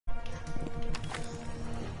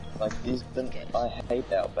Like, I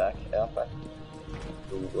hate Outback. Outback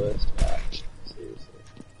is the worst match. Seriously.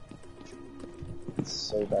 It's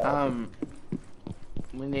so bad.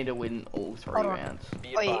 We need to win all 3 rounds.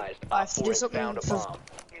 Wait, I have to do something for... I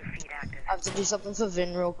have to do something for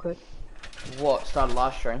Vin real quick. What? Start a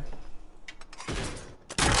live stream?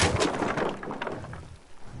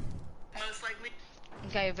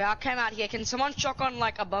 Okay, Val came out here. Can someone shotgun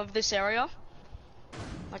like above this area?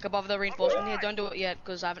 Like above the reinforcement here? Don't do it yet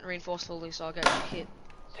because I haven't reinforced fully, so I'll get hit.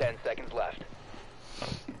 10 seconds left.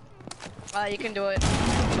 You can do it.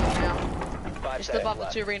 Now. 5 Just seconds above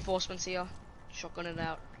left. the 2 reinforcements here. Shotgun it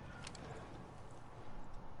out.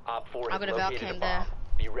 Op 4 I'm has gonna Val located a came bomb. there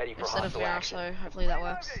Be ready for instead of hostile Val, action. so hopefully that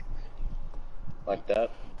works. Like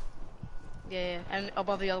that? Yeah, and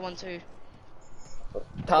above the other one too.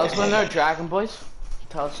 Tell us when they're a dragon, boys.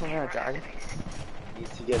 Tell us when they're a dragon. Need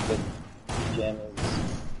to get the gems.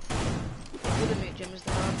 All the meat gems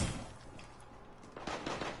down.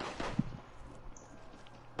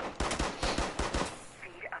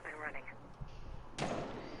 Feed up and running.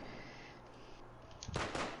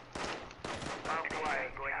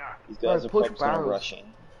 These guys are push probably gonna barrels. rush in.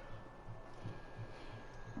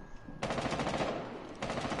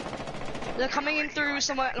 They're coming in through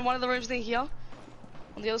somewhere in one of the rooms near here.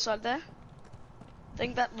 On the other side there. I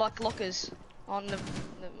think that lockers on the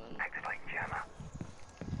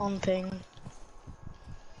On ping.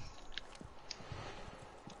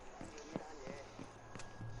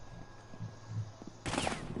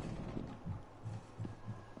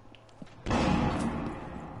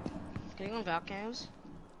 getting on Val cams.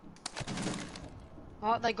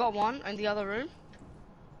 Oh, they got one in the other room.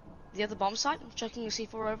 The other bomb site. I'm checking the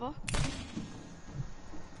C4 over.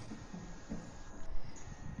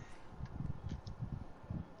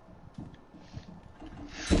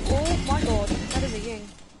 Oh my god, that is a ying.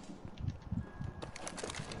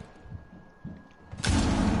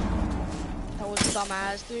 That was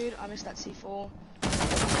dumbass, dude. I missed that C4.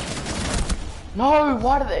 No,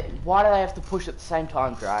 why do they have to push at the same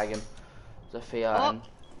time, Dragon? Sophia and...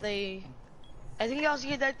 I think that was,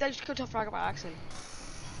 yeah, they just killed top fragger by accident.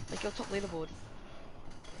 They killed top leaderboard.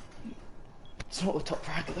 It's not the top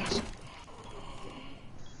fragger, that's...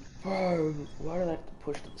 Bro, why do they have to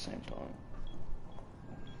push at the same time?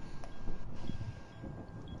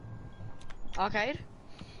 Arcade?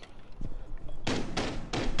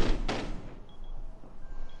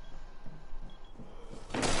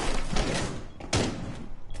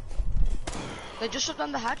 They just shut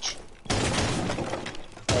down the hatch.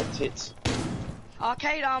 Oh, tits.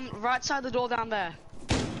 Arcade, right side of the door down there.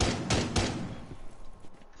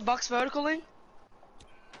 Box verticaling.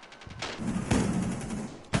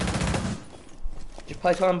 Just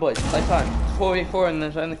play time, boys. Play time. It's 4v4 and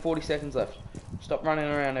there's only 40 seconds left. Stop running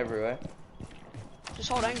around everywhere. Just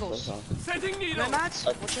hold angles. Sending needle. Nomads,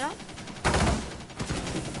 watch out.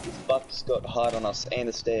 This buck's got hard on us and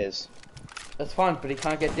the stairs. That's fine, but he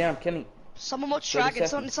can't get down, can he? Someone watch 30 Dragon.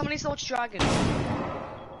 seconds. Someone needs to watch Dragon.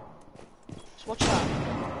 Just watch that.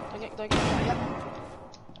 Don't get yep.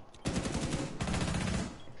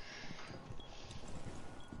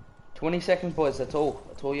 20 seconds, boys. That's all.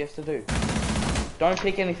 That's all you have to do. Don't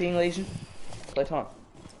pick anything, Legion. Play time.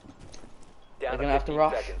 Down They're gonna have to 15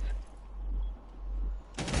 rush. seconds.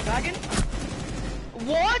 Dragon? 10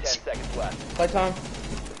 What? seconds left. Play time.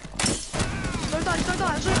 Don't die, that's what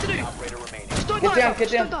I have to do. Operator remaining. Just don't Get die, down, bro. get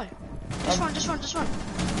Just down. don't die. Just run.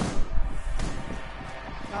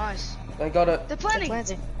 Nice. They got it. They're planning.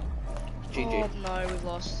 Planting. GG. Oh no, we've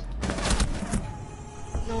lost.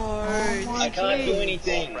 No, I can't do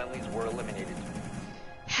anything. Friendlies were eliminated.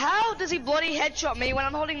 How does he bloody headshot me when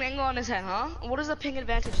I'm holding the angle on his head, huh? What is the ping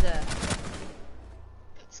advantage there?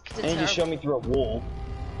 These kids are And you terrible. shot me through a wall.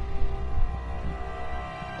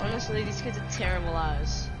 Honestly, these kids are terrible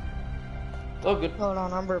eyes. It's all good. Hold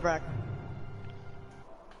on, I'm back.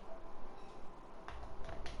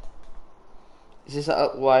 Is this,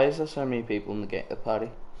 why is there so many people in the party?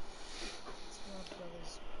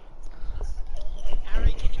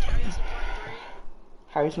 Harry, can you carry us a front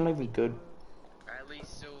Harry's not even good. three? At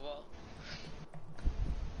least Silver.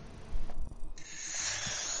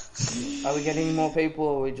 Are we getting more people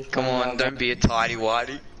or are we just... Come on, don't be a tidy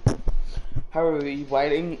whitey. Harry, are we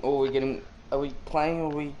waiting or are we getting... Are we playing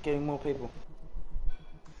or are we getting more people?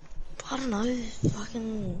 I don't know,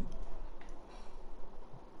 fucking...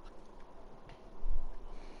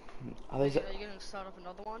 Are these... Are you gonna start up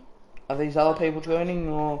another one? Are these other people joining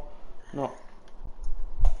or not?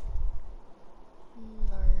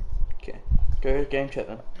 No. Okay, go game chat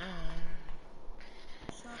then.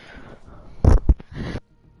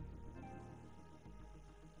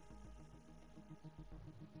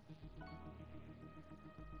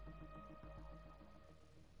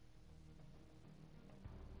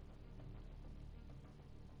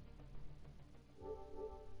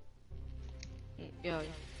 Yo.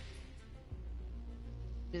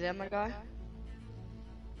 You there, my guy?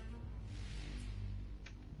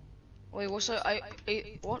 Wait,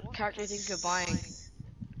 what character do you think you're buying?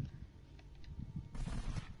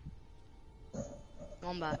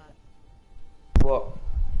 Wombat. What?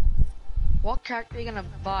 What character are you gonna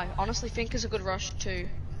buy? Honestly, think is a good rush too.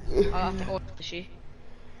 I think or is she?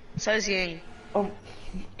 So's Ying.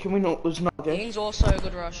 Can we not lose another? Ying's also a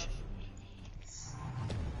good rush.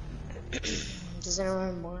 Does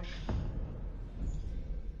anyone more?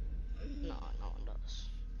 No, no one does.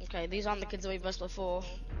 Okay, these aren't the kids that we versed before.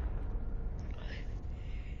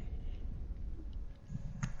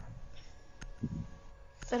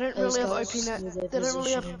 They don't Those really have guys OP knew their They don't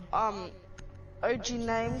really have position. OG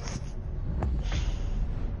names.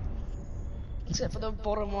 Except for the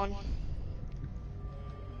bottom one. Never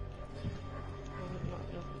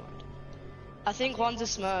mind. I think one's a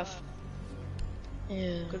Smurf.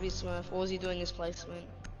 Yeah. Could be Smurf. Or is he doing his placement?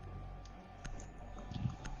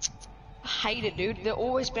 I hate it, dude. They're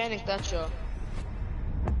always banning Thatcher.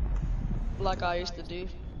 Like I used to do.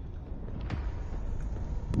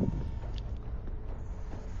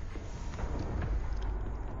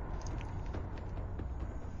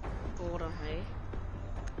 Border, hey?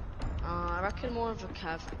 I reckon more of a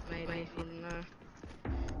cav, maybe, no.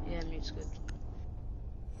 Yeah, mute's good.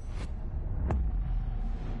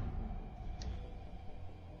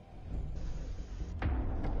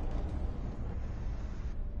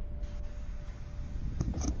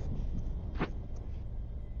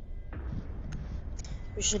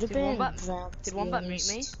 We should have Did been Wombat- vamped, Did to be Wombat mute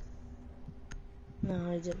me? honest.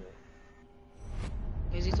 No, I didn't.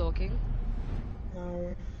 Is he talking?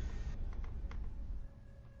 No.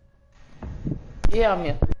 Yeah, I'm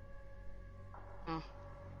here. Oh.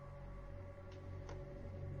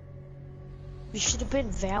 We should have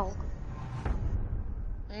been Val.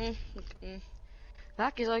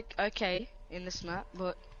 That is like okay in this map,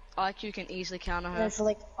 but IQ can easily counter her. No, for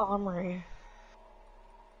like armory.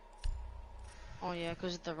 Oh yeah,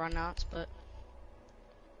 because of the runouts, but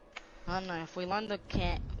I don't know if we learn the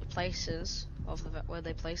places of where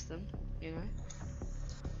they place them, you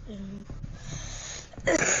know.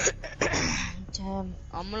 Damn.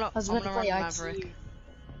 I'm I gonna was about to run play Maverick.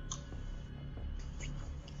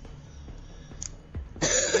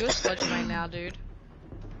 IQ. You're a sludge main now, dude.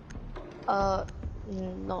 No,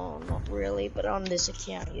 not really, but on this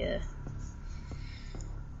account, yeah.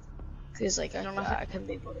 Cause like I can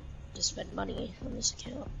be able to spend money on this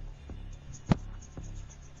account.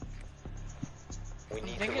 We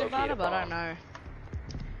need to Thinking about locate a it, but I bomb. don't know.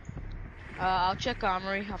 I'll check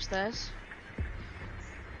armory upstairs.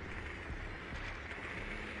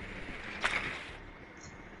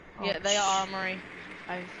 Yeah, they are armory.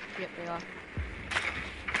 Yep, they are.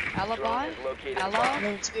 Alibi? Drone has located a I Ella?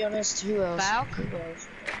 mean, to be honest, who else? Valk? Who else?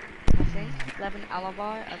 I think. 11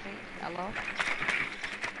 Alibi, I think. Ella,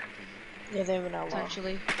 Yeah, they have an outlaw.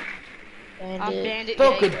 potentially. Bandit. Bandit,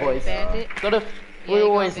 Felt yeah, good, you boys. Bandit. Gotta. Yeah, We you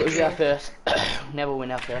always got lose our Vigil. first. Never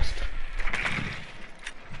win our first.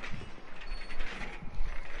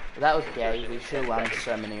 That was Gary. We should have won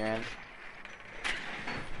so many rounds.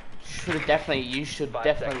 Should have definitely. You should 5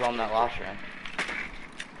 definitely seconds won that last round.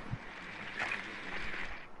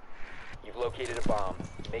 You've located a bomb.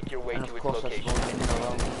 Make your way And to of its course, location.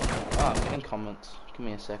 Oh, I'm getting comments. Give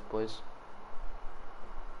me a sec, boys.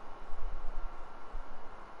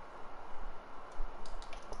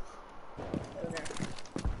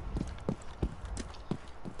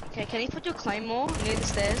 Okay, can you put your claymore near the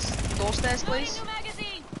stairs? Door stairs, please?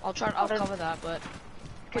 I'll cover that, but...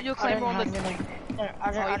 Put your I don't claymore on have the... any.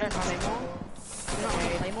 I don't have claymore? You don't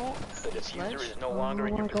have a claymore? The diffuser Sledge? is no longer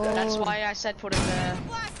in Oh your my possession. That's why I said put it there.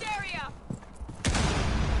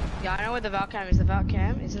 Yeah, I know where the Valk cam is. The Valk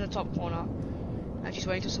cam is in the top corner. And she's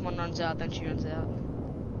waiting till someone runs out, then she runs out.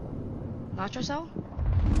 Nitro cell?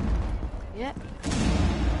 Yep.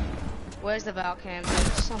 Where's the Valk cam?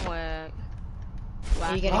 It's somewhere...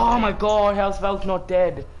 Are you getting Oh my god, how's Valk not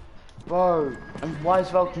dead? Bro, and why is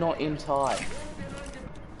Valk not inside?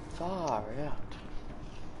 Far out.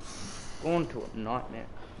 Going to a nightmare.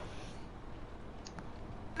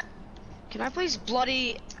 Can I please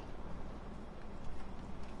bloody...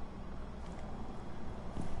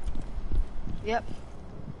 Yep.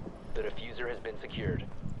 The diffuser has been secured.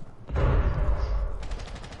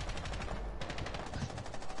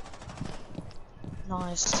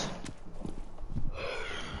 Nice.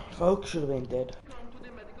 Valk should have been dead.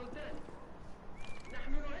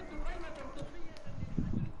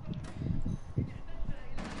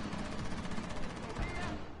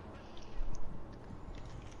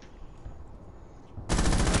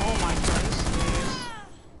 Oh my goodness.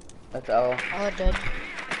 That's So. Oh, dead.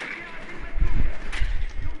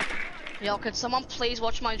 Yo, could someone please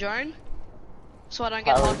watch my drone? So I don't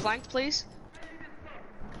get hard flanked, please?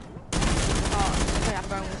 Oh, okay, I'm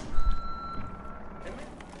going with.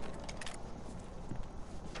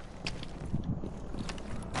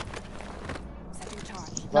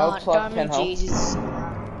 Well, No, plus 10 Diamond health. Jesus.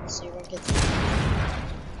 So you won't get to.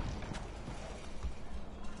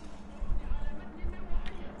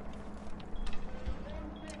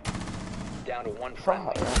 Down to one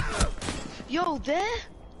friendly. Yo, there?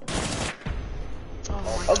 Oh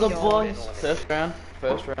my Oh, good god. boys. First round.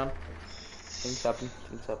 First round. Things happen.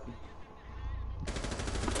 Things happen.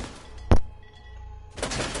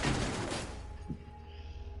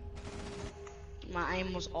 My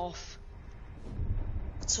aim was off.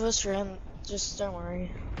 It's first round. Just don't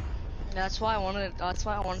worry. That's why I wanted. That's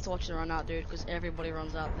why I wanted to watch the run out, dude, because everybody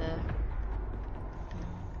runs out there.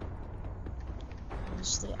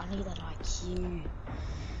 Honestly, I need that IQ.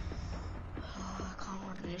 Oh, I can't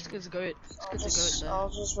run. This kid's good. This kid's a goat, I'll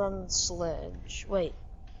just run sledge. Wait.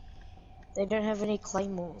 They don't have any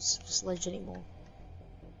claymores for sledge anymore.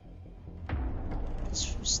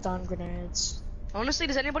 Just stun grenades. Honestly,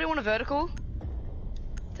 does anybody want a vertical?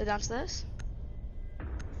 To downstairs?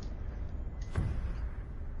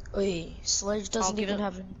 Oi, sledge doesn't give even it-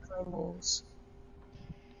 have any claymores.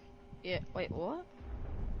 Yeah. Wait, what?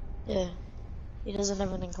 Yeah. He doesn't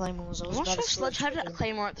have any claymores. I I'm was not about sure to Sledge had switch a to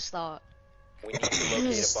claymore at the start. We need to him.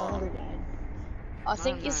 locate a Stun bomb. grenade. I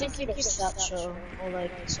think no. he picked Thatcher or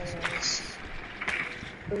like someone else.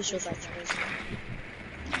 Pretty sure Thatcher is.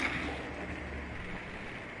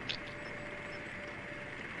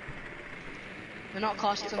 They're not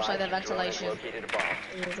caustic, so they're ventilation. Located a bomb.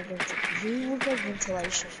 Yeah, who would go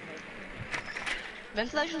ventilation?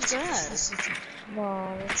 Ventilation's good.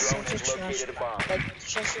 No, it's Drone such a has trash. located a bomb. Like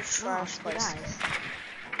just a trash Oh, place. guys.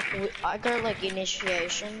 I go like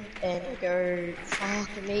initiation and I go.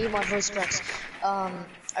 Fuck me, my voice cracks. I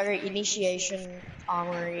go initiation,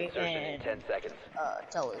 armory, Insertion in and 10 seconds.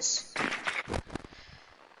 tellers.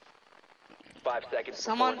 5 seconds.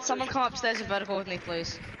 Someone before insertion. come upstairs and vertical with me,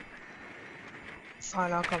 please.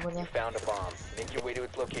 Fine, I'll come with you. You found a bomb. Make your way to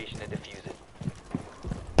its location and defuse it.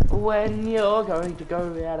 When you're going to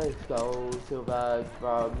go out of school, silver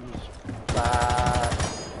drums,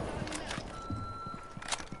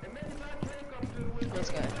 Let's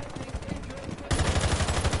go.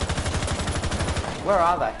 Where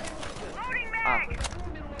are they? Ah.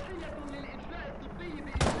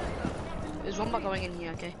 There's one bot going in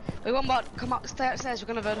here, okay? Wait, one bot, come up, stay upstairs, we're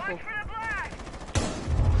gonna vertical.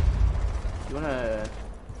 You wanna...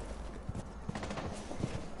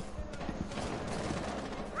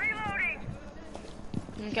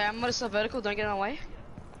 Okay, I'm gonna stop vertical, don't get in the way.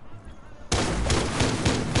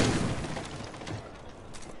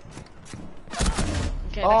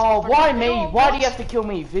 Okay, Oh, that's why me? Yo, Why do what? you have to kill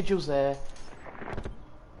me? Vigil's there.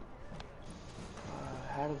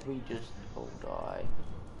 How did we just all die?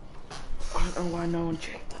 I don't know why no one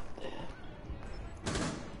checked up there.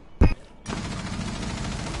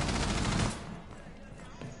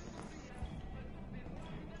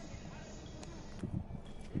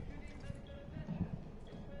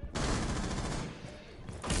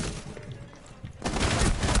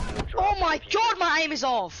 Oh my god, my aim is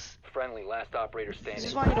off! Friendly, last operator This standing.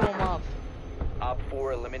 is why I need to warm up. Op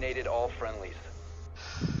 4 eliminated all friendlies.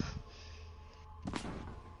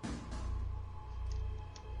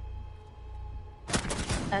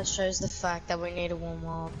 That shows the fact that we need to warm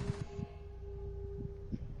up.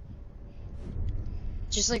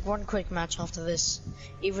 Just like one quick match after this,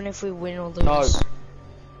 even if we win or lose. No.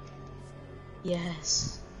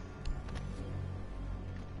 Yes.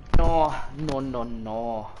 No, no, no,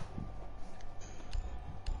 no.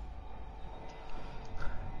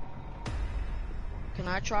 Can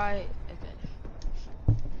I try?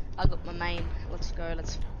 Okay. I got my main. Let's go,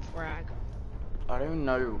 let's frag. I don't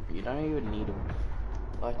know. You don't even need them.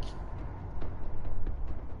 Like...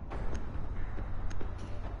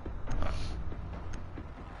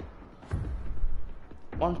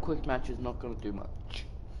 One quick match is not gonna do much.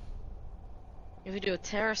 If we do a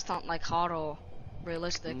terror stunt like hard or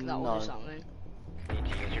realistic, that will No. do something. Need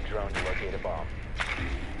to use your drone to locate a bomb.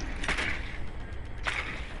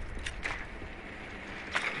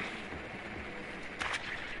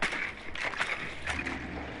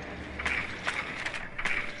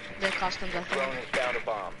 They're customs, I Drone think. has found a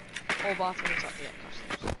bomb. All bathrooms are, yeah,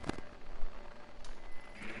 customs.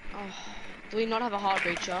 Oh, do we not have a hard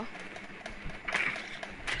breacher?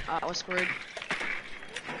 We're screwed.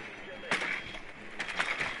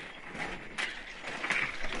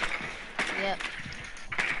 Yep.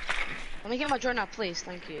 Let me get my drone out, please.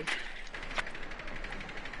 Thank you.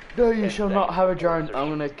 No, you shall not have a drone. I'm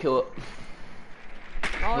gonna kill it.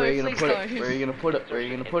 Oh, Where are you gonna please put don't. it? Where are you gonna put it? Where are you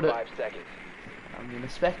gonna put it? 5 seconds. I'm gonna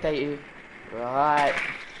spectate you. Right.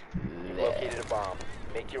 You've there. located a bomb.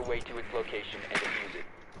 Make your way to its location and defuse it.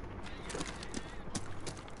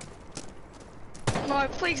 No,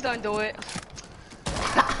 please don't do it.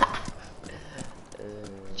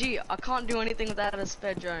 Gee, I can't do anything without a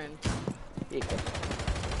spare drone. Here you go.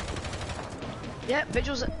 Yeah,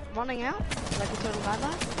 Vigil's running out like a total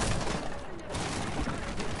madman.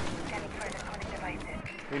 Scanning for electronic devices.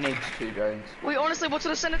 Who needs 2 drones? Wait, honestly, what's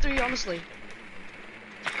gonna send it through you? Honestly,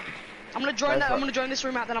 I'm gonna drone Go that. for I'm it. gonna drone this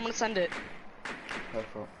room out, then I'm gonna send it. Go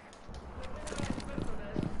for it.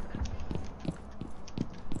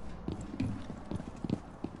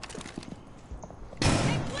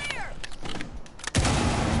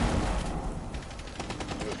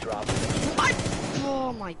 You have dropped.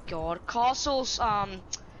 Oh my god, castle's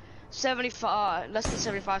 75, less than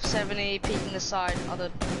 75, 70, peeking the side, other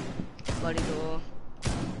bloody door.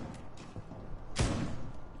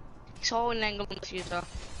 He's holding an angle on the future.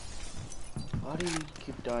 Why do you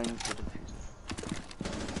keep dying to the fuse?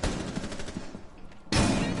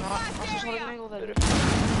 Alright, castle's holding an angle The then. defuse.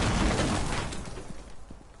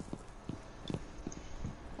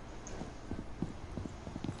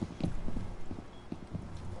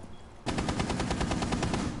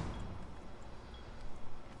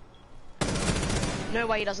 No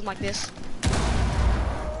way he doesn't like this.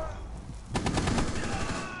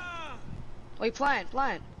 Oh, he plan.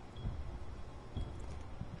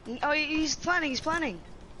 Oh, he's planning.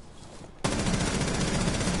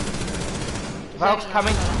 Valk's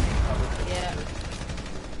coming. Yeah.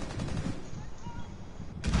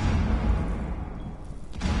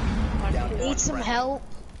 Need some help.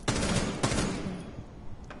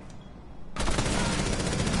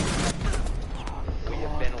 We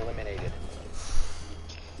have been eliminated.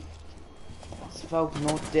 Is Valk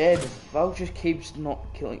not dead? Valk just keeps not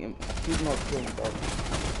killing him. Keep not killing Valk.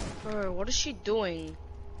 Bro, what is she doing?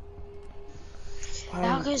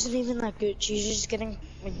 Valk isn't even that good. She's just getting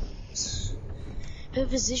like, her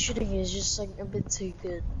positioning is just like a bit too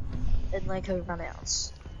good, and like her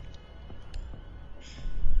runouts.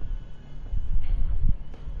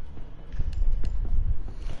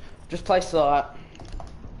 Just place that.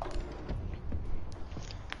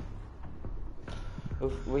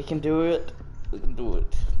 If we can do it, we can do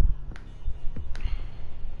it.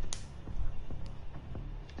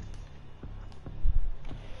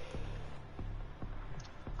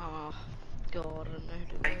 Oh, God, I don't know who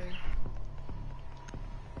to go.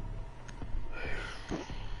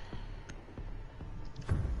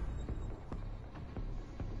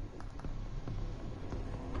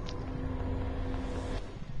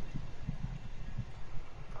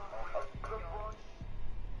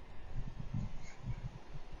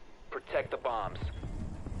 Protect the bombs.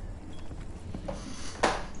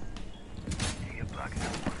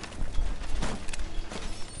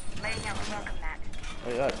 Laying out a welcome mat.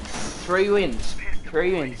 We got 3 wins.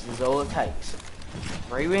 3 wins is all it takes.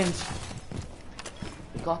 3 wins.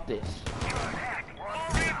 We got this.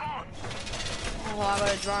 Oh, I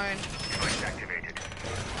got a drone.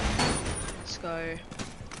 Let's go.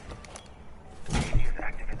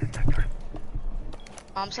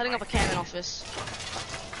 I'm setting up a cannon office.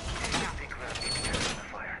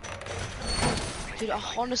 Dude, I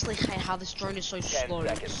honestly hate how this drone is so slow.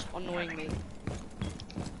 It's annoying me.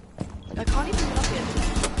 I can't even get up here.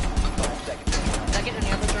 5 seconds. Did I get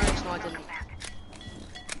any other drones? No, I didn't.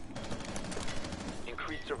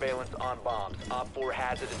 Increased surveillance on bombs. Op 4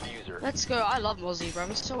 has a diffuser. Let's go. I love Mozzie, bro.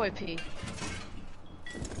 He's so OP. Can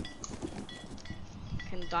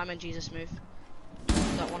Diamond Jesus move?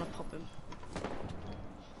 Don't want to pop him.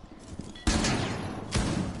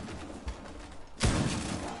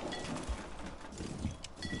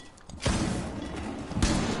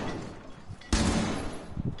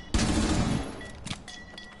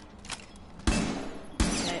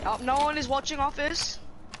 Okay, oh, no one is watching office.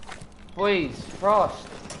 Boys, Frost.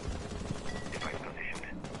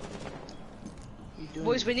 You doing?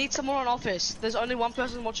 Boys, we need someone on office. There's only one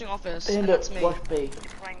person watching office, and Stand that's up, me. watch B.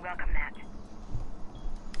 Deploying welcome mat.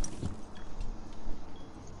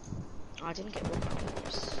 I didn't get one.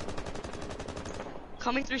 Oops.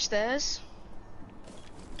 Coming through stairs.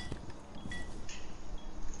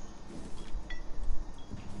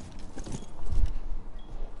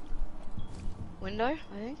 Window,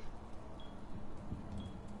 I think.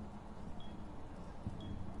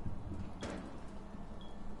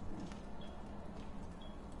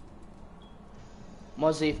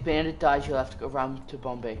 Mozzie, if Bandit dies, you'll have to go run to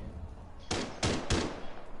Bombay.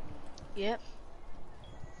 Yep.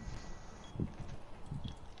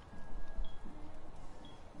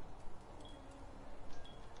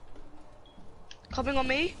 Coming on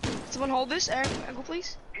me. Someone hold this ankle,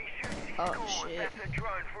 please. Oh shit.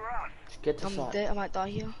 Just get to I'm site. dead. I might die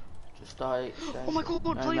here. Just stay. Oh my god,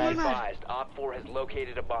 No, bloody mate. nomad. Advised, Op 4 has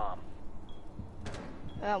located a bomb.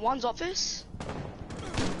 One's office.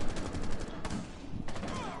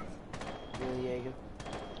 Yeah, yeah, go.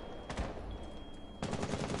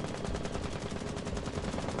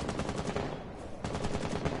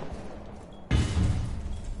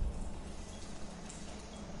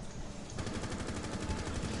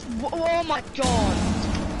 Oh my god.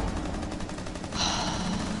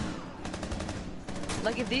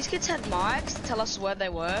 Like if these kids had mics to tell us where they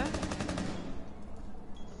were.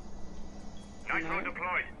 Nitro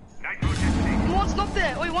deployed. Nitro detonated. One's not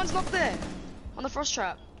there. Wait, one's not there. On the frost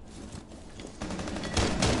trap.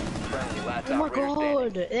 Friendly, last Oh my operator god,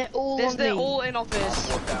 standing. they're all on They're me. all in Op office.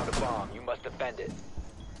 4 found a bomb. You must defend it.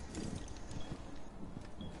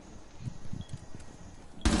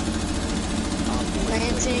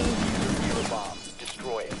 Planting. Secure a bomb.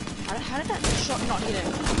 Destroy it. How did that shot not hit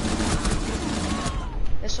him?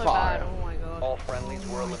 They're so Fire. bad. Oh my god. All friendlies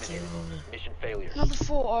were eliminated. Mission failure. Another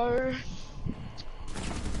 4-0.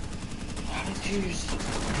 How did you just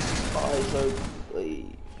die so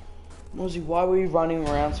quickly? Mozzie, why were you running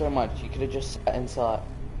around so much? You could have just sat inside.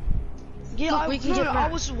 Yeah, Look, we can get I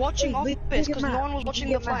mad. was watching Wait, office because no one was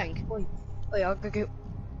watching the flank. Wait, I'll go get.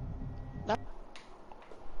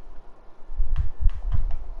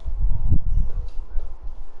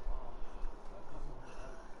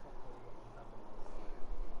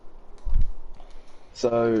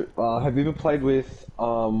 So, have you ever played with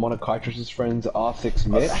one of Kytrus's friends, R6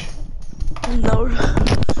 Mitch? No.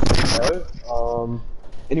 No.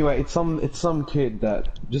 Anyway, it's some kid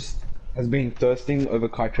that just has been thirsting over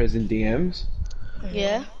Kytrus in DMs.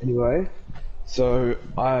 Yeah. Anyway, so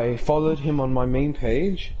I followed him on my main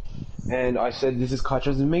page, and I said, "This is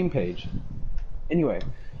Kytrus's main page." Anyway,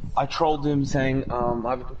 I trolled him saying, "I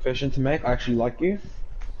have a confession to make. I actually like you."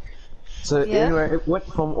 So Yeah. anyway, it went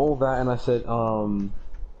from all that, and I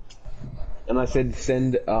said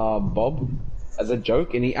send Bob as a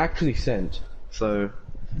joke, and he actually sent. So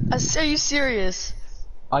Are you serious?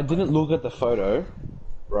 I didn't look at the photo,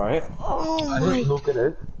 right? Oh I my. didn't look at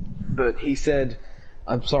it, but he said,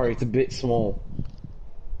 "I'm sorry, it's a bit small."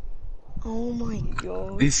 Oh my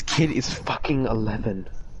god. This kid is fucking 11.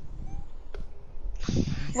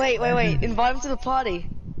 Wait. Invite him to the party.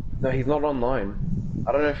 No, he's not online.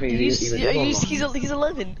 I don't know if he's even online. He's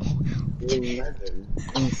 11. He's 11.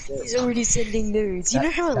 He's already sending nudes. You know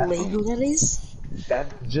how illegal that is?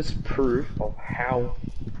 That's just proof of how.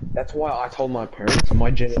 That's why I told my parents my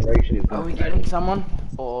generation is Are we not getting someone?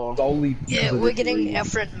 Or solely. Yeah, because of we're this getting reason. our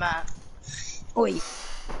friend Matt. Wait.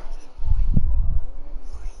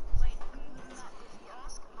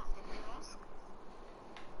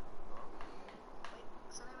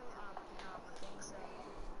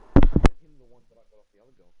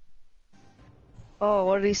 Oh,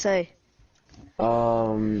 what did he say?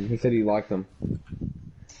 He said he liked them.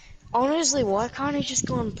 Honestly, why can't he just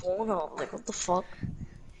go on Pornhub? Like, what the fuck?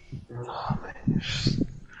 Oh, man.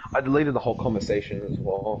 I deleted the whole conversation as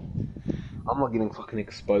well. I'm not getting fucking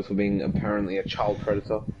exposed for being apparently a child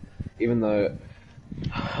predator, even though,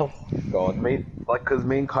 oh god, cause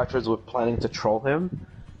me and Kytrus were planning to troll him.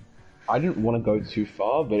 I didn't want to go too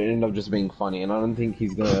far, but it ended up just being funny, and I don't think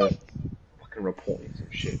he's gonna fucking report me some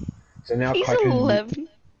shit. So now He's Kytrus, 11.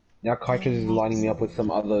 now Kytrus is lining me up with some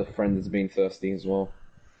other friend that's been thirsty as well.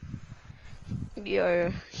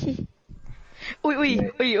 Yo.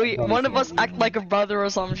 Wait. One of us act like a brother or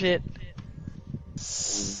some shit.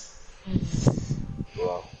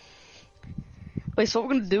 Wow. Wait, so what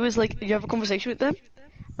we're gonna do is like you have a conversation with them,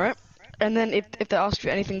 right? And then if they ask you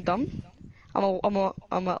anything dumb, I'm a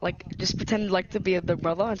like just pretend like to be the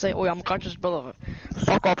brother and say, "Oh, I'm Kancha's brother."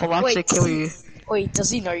 Fuck off! I'll actually kill you. Wait, does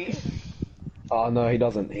he know you? Oh no, he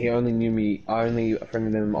doesn't. He only knew me. I only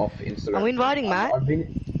friended him off Instagram. Are we inviting Matt?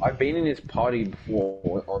 I've been in his party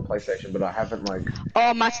before on PlayStation, but I haven't like.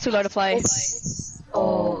 Oh, Matt's too low to play.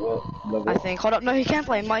 Level. I think. Hold up, no, he can't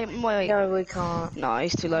play. My. No, we can't. No,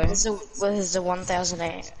 he's too low. There's a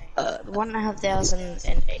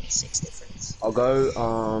 1,086 difference. I'll go.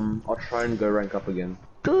 I'll try and go rank up again.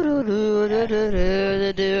 Play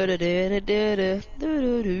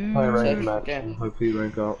rank match and hopefully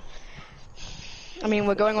rank up. I mean,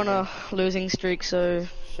 we're going on a losing streak, so.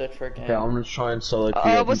 search for a game. Okay, I'm gonna try and solo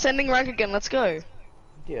queue. We're sending rank again. Let's go.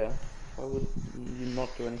 Yeah. Why would you not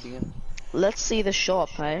do anything else? Let's see the shop,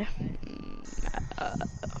 hey.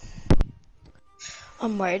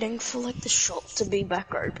 I'm waiting for like the shop to be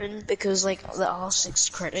back open because like the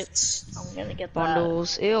R6 credits, I'm gonna get that.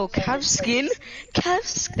 Bundles. Ew, Cav skin?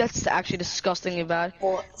 That's actually disgustingly bad.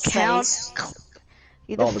 What Count. face?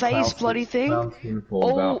 Yeah, the Oh, the face bloody thing. clown skin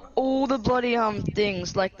for about. All the bloody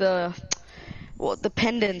things like the the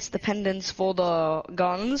pendants for the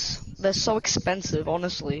guns. They're so expensive,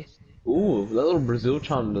 honestly. Ooh, that little Brazil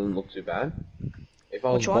charm doesn't look too bad. If I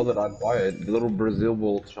was Which one? bothered, I'd buy it. The little Brazil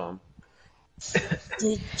ball charm.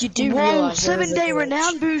 You do Whoa, realize there is 7-day a glitch.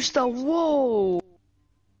 renown booster. Whoa.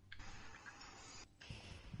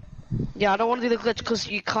 Yeah, I don't want to do the glitch because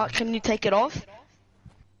you can't. Can you take it off?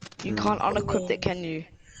 You can't unequip it, can you?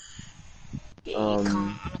 Yeah, you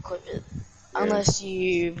can't unequip it unless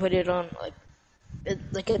you put it on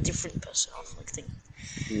like a different person off like thing.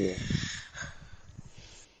 Yeah.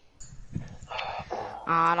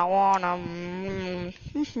 I don't wanna.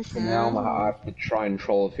 So now I have to try and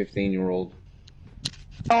troll a 15-year-old.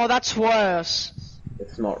 Oh, that's worse.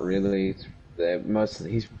 It's not really.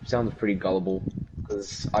 He sounds pretty gullible.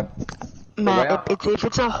 Because Man, if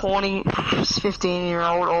it's a horny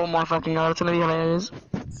 15-year-old, oh my fucking god, it's gonna be hilarious.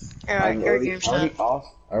 Alright, I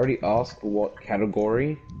already asked what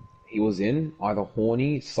category he was in, either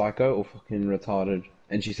horny, psycho, or fucking retarded.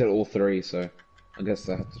 And she said all three, so I guess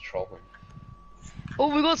I had to troll him. Oh,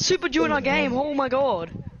 we got Super Jew in our game, oh my god.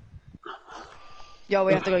 Yo,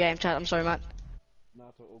 we have to go game chat, I'm sorry, Matt. No,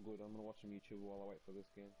 it's all good. I'm gonna watch some YouTube while I wait for this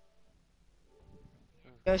game.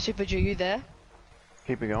 Yo, Super Jew, you there?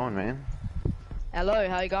 Keep it going, man. Hello,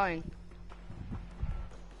 how you going?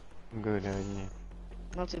 I'm good, how are you?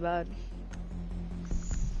 Not too bad.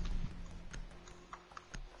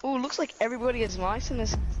 Oh, looks like everybody is nice in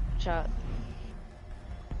this chat.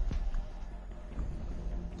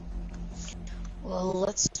 Well,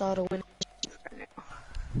 let's start a win.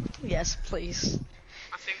 Yes, please.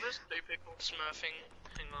 I think there's 2 people smurfing.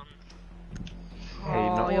 Hang on. Hey,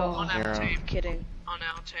 Oh, not you're on our team. kidding. On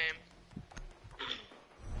our team.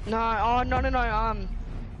 No, oh no,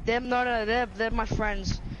 they're my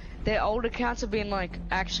friends. Their old accounts have been like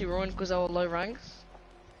actually ruined because they were low ranks.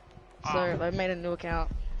 So they made a new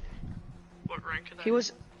account. What rank are they? He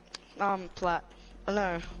was, plat. Oh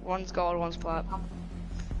no, one's gold, one's plat.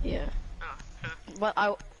 Yeah. Oh, okay. But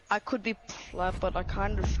I could be plat, but I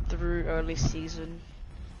kind of threw early season.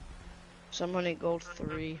 So I'm only gold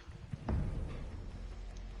 3.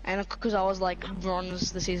 And because I was like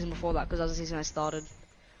bronze the season before that, because that was the season I started.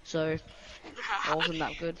 So I wasn't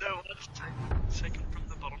that good. No, let's take second from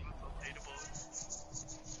the bottom of the leaderboard.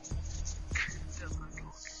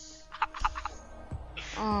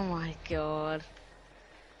 Oh my god.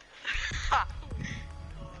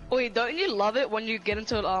 Wait, don't you love it when you get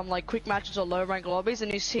into like quick matches or low rank lobbies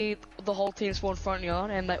and you see the whole team spawn front yard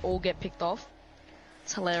and they all get picked off?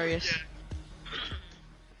 It's hilarious. Yeah.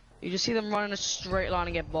 You just see them run in a straight line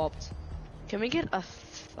and get bopped. Can we get a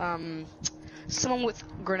someone with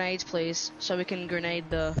grenades, please, so we can grenade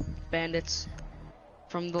the bandits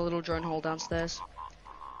from the little drone hole downstairs?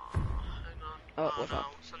 Hang on. Oh, what's up?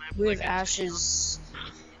 What's the name? We have ashes.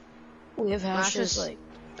 We have ashes like.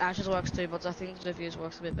 Ashes works too, but I think the Diffuse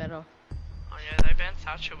works a bit better. Oh yeah, they banned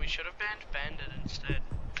Thatcher. We should have banned Bandit instead.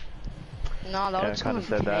 No, that Yeah, was I kinda going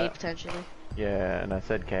said to that. potentially. Yeah, and I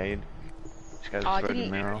said Cade. This guy's Oh, I a didn't-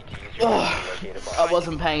 mirror. I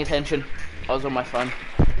wasn't paying attention. I was on my phone.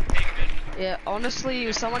 Yeah,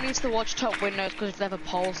 honestly, someone needs to watch top windows because if they have a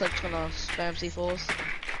pulse, they're just gonna spam C4s.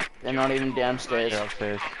 They're not even downstairs. They're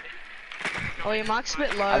upstairs. Oh, your mark's a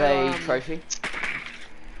bit low. Are they trophy?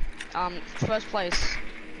 First place.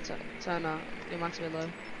 Turner, your mark's a bit low. Way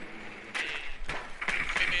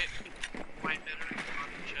better in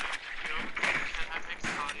the chat. Can I make the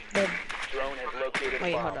party? Drone has located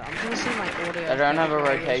Wait, a hold bomb. on. I'm gonna see my audio. I don't have a It's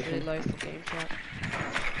rotation. really low for game chat.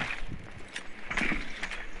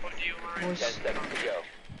 What do you want? 10 seconds to go.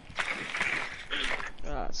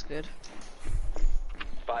 Oh, that's good.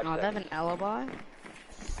 5 Oh, they have seconds. an alibi.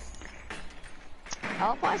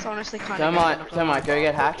 Alibi's honestly kind Don't of. mind, go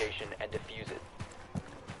get hacked. Location and defuse it.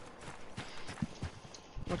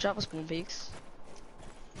 Watch out for spawn peaks.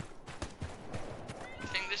 I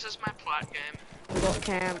think this is my plat game. We got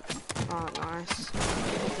camp. Oh, nice.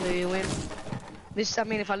 Hopefully we win. This, I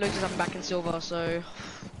mean, if I lose this, I'm back in silver, so...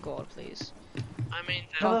 God, please. I mean,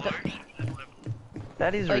 Oh,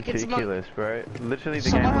 That is Like, it's ridiculous, bro. Literally the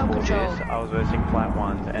Someone game help before control. this, I was versing plat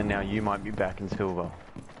ones, and now you might be back in silver.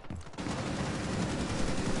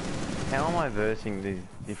 How am I versing these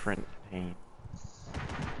different teams?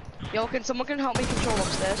 Yo, someone help me control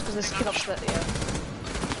upstairs? Because there's a kid upstairs, yeah.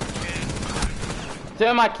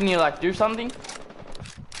 Thermite, can you like do something?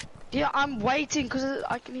 Yeah, I'm waiting because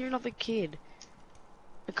I can hear another kid.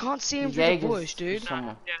 I can't see him through the Jaeger's bush, dude.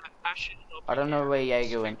 someone. Yeah, Ash is up. I don't know where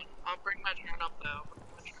Jaeger went. I'll bring my drone up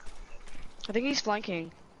there. I think he's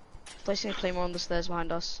flanking. Placing a claymore on the stairs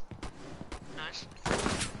behind us. Nice.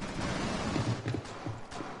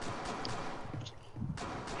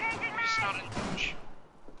 Start in the bush.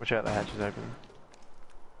 Watch out, the hatch is open.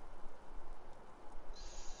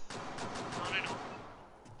 Not in all.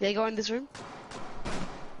 Yeah, go in this room.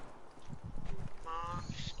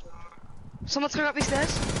 Someone's coming up these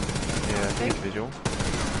stairs. Yeah, I think it's visual.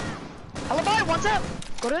 Alibi, one's out.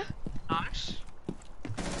 Got her. Nice.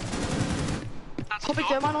 That's Popping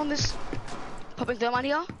top. thermite on this. Popping thermite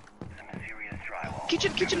here.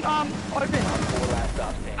 Kitchen, open. Four last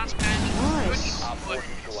stop standing. That's bad. Nice. Op 4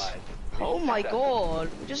 neutralized. Oh my god.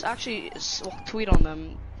 We just actually tweet on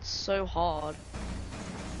them. It's so hard.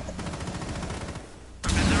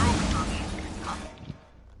 Okay, they're all done.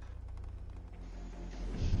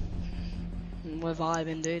 We're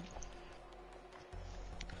vibing, dude.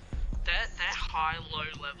 They're high, low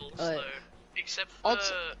levels though. Except for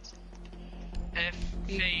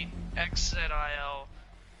FV, XZIL.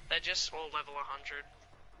 They're just all level 100.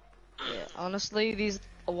 Yeah, honestly,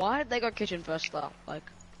 why did they go kitchen first though? Like,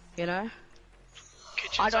 you know?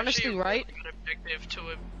 Kitchen's I'd honestly actually a rate- really good objective to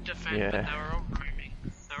defend, Yeah. but they were all roaming.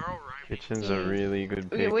 They were all roaming. Kitchen's a really good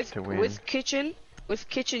Okay, pick with to win. with kitchen,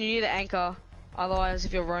 you need an anchor. Otherwise,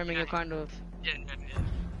 if you're roaming, you're kind of. Yeah.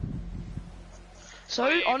 So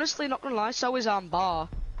honestly, not gonna lie, so is bar,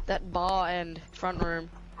 that bar and front room.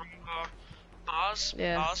 Bars,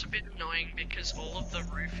 Yeah. bars a bit annoying because all of the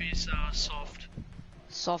roof is soft.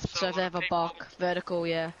 Soft, So so a if they lot have of a people- buck, vertical,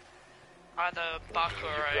 yeah. Either buck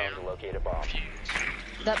or Drone to locate a bomb. fuse.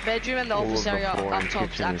 That bedroom and the All of office the area floor up in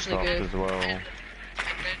top's kitchen is actually soft good. as well. And then,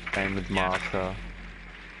 Same with master.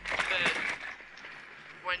 but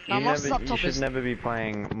when Now, You, master's up you top should is- never be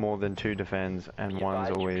playing more than 2 defends, and Be one's advised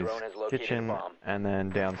your always drone has located a kitchen, bomb. and then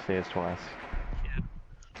downstairs twice.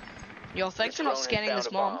 Yo, thanks for Your not drone has scanning found this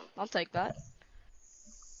a mom. bomb. I'll take that.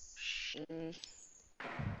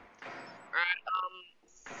 Alright,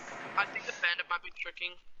 I think the bandit might be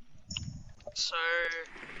tricking. So,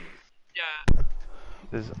 yeah,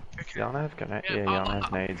 Does Okay. Yana have grenade? Yeah, Yeah, Yana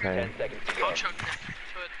has nades, 10 hey. seconds to go. I'll chuck that.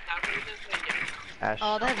 But that really doesn't get Ash.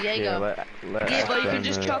 Oh, they have Jaeger. Yeah, let Yeah, Ash but you burn can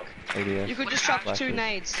just the chuck- ADS. You could just chuck Flashes. 2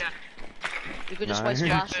 nades. Yeah. You could just No. waste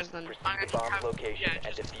Yeah, flashes then. Proceed to bomb's location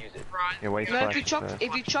and just defuse it. right. Yeah, wait No, flashes first.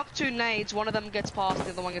 if you chuck 2 nades, one of them gets past, the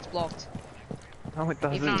other one gets blocked. No, it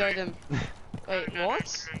If you doesn't. throw them. Wait,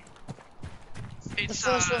 what? The It's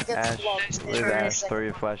first one gets Ash, blocked. there's with Turn Ash, second. throw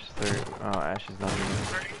your flashes through. Oh, Ash is not here.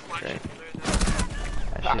 throwing flashes Okay. through them.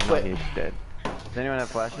 Ash is not wait. here, she's dead. Does anyone have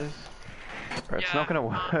flashes? Or it's Yeah, not gonna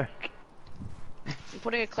work. I'm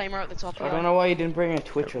putting a claimer at the top I here. don't know why you didn't bring a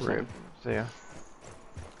Twitch or Rip. something. See ya.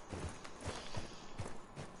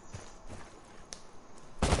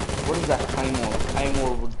 What is that claymore?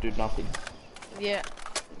 Claymore would do nothing. Yeah,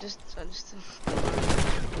 just. Nothing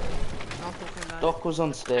about it. Doc was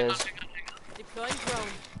on stairs. Deploying drone.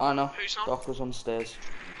 I know. Who's on? Doc was on stairs.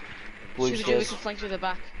 Blue Should we do? We stairs. can flank through the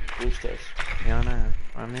back. Blue stairs. Yeah, I know.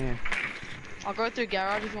 I'm here. I'll go through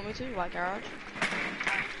garage if you want me to. White garage.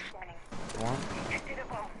 What?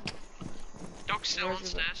 Doc's still Where's on the-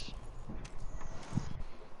 stairs.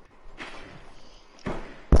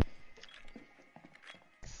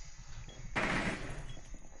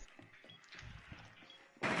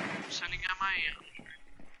 Sending out my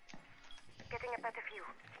Getting a better view.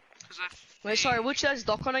 Cause Wait, sorry, which stairs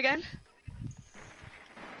Doc on again?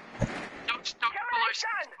 Doc's below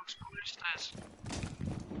stairs. Doc's below stairs.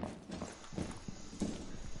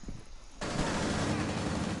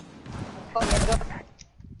 He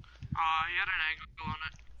had an angle on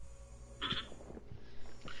it.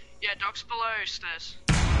 Yeah, Doc's below stairs.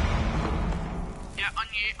 Yeah, on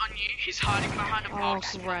you. He's hiding behind a Oh,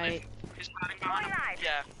 box. great. He's hiding behind a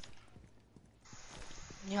yeah.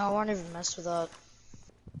 Yeah, I won't even mess with that.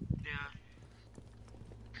 Yeah.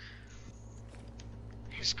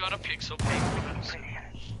 He's got a pixel peek.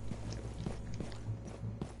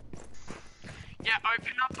 Yeah,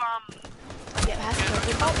 open up, Yeah, it has to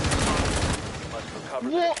open. Must recover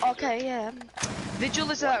the What? diffuser. Okay, yeah. Vigil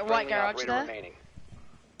is One that white friendly garage operator there? remaining.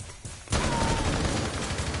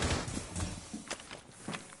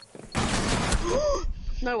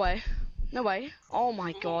 No way. No way. Oh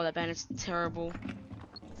my god, that bandit's terrible.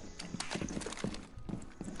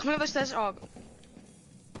 Coming up those stairs. Oh.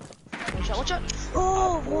 Watch out, watch out.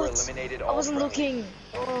 Oh, Op 4 what? eliminated I all wasn't friendlies. looking.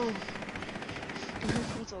 Oh.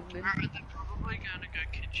 It's all good. alright, they're probably gonna go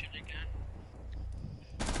kitchen again.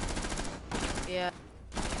 Yeah.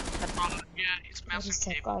 Oh, yeah, it's What mouse is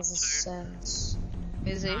and that keyboard guy's too. sense?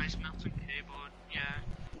 Is he? Nice mouse and keyboard, yeah.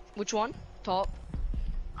 Which one? Top.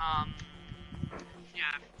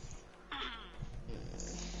 Yeah.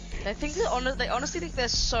 They honestly think they're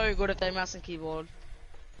so good at their mouse and keyboard.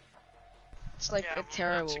 It's like Yeah, it's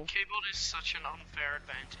terrible. mouse and keyboard is such an unfair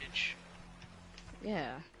advantage.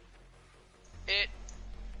 Yeah.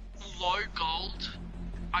 Low gold,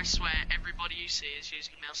 I swear everybody you see is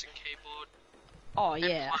using mouse and keyboard. Oh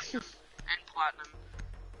yeah. And platinum.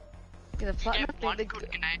 Yeah, the You platinum get one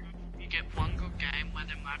good game. You get one good game where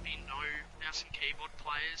there might be no mouse and keyboard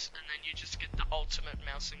players, and then you just get the ultimate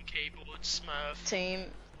mouse and keyboard smurf. team.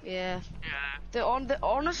 Yeah. Yeah.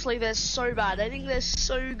 Honestly, they're so bad. I think they're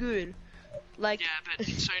so good. Like. Yeah, but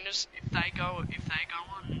as soon as if they go on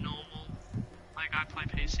normal, like I play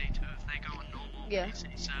PC too. If they go on normal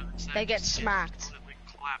PC servers, They get just smacked. absolutely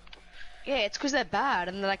clapped. Yeah, it's because they're bad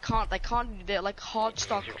and they're like hard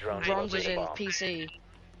stock bronzes in PC.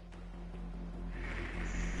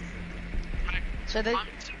 Like, So they, I'm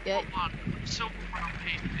yeah. silver one on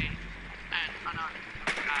PC, and I know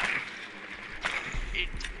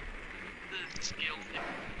the skill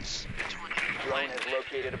difference between Drone has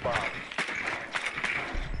located a bomb.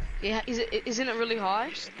 Yeah, isn't it really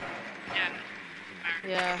high? Yeah.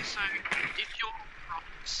 Yeah. So if you're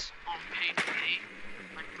bronze on PC,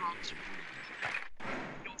 like bronze,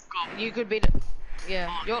 you've got. You could be.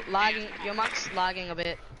 Yeah, you're lagging. Your mic's lagging a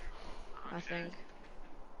bit. I think.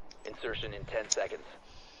 Insertion in 10 seconds.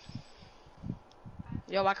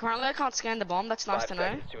 Yo, currently I can't scan the bomb. That's nice 5 to know.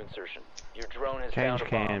 seconds to insertion. Your drone has Change found a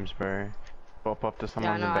bomb. cams, bro. Pop up to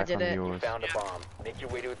someone's no, and I back did onto it. You yours. found a bomb. Make your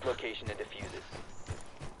way to its location and defuse it.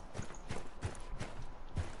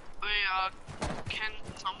 Can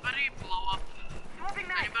somebody blow up?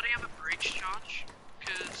 Anybody have a breach charge?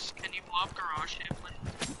 Cause can you blow up garage here,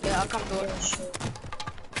 please? Yeah, I'll come to it.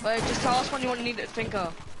 Wait, just tell us when you need it,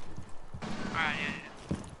 thinker. Alright,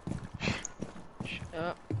 yeah.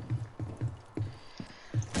 Yep.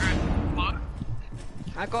 Alright, what?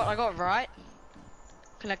 I got right.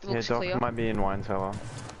 Connector Yeah, looks Doc clear. might be in wine cellar.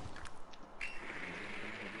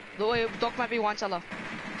 Doc might be wine cellar.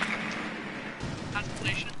 That's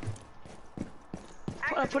deletion.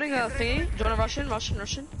 Putting a thingy. Do you want to Russian? No.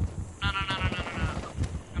 I'm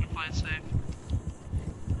gonna play it safe.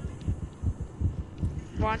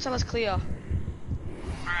 Wine cellar's clear.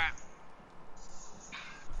 Alright.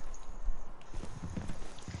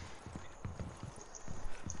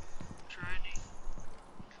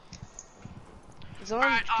 Zoran,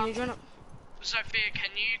 Alright, can you join up? Sophia,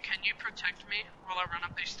 can you protect me while I run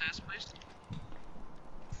up these stairs, please?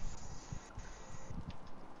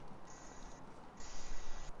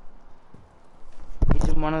 He's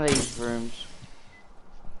in one of these rooms.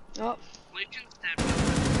 Oh, Legion's dead.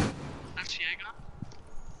 That's Jaeger.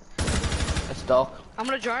 That's Doc. I'm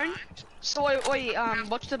gonna drone. So wait,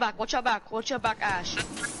 watch the back. Watch our back. Watch our back, Ash.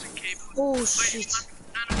 That's a cable. Oh Wait, shit.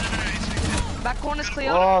 no, it's okay. Back corner's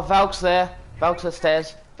clear. Oh, Valk's there. Valk's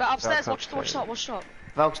upstairs. But upstairs. Valk's Watch top.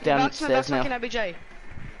 Valk's downstairs now. Back's OBJ.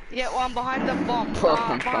 Yeah, well, I'm behind the bomb.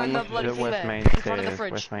 Fucking Behind the bomb. bloody thing West there. main In front of the stairs.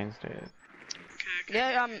 fridge. West main stairs.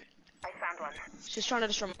 Yeah, she's trying to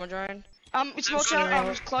destroy my drone. It's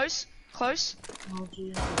Milcher, close. Oh,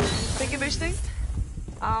 geez. Finger boosting.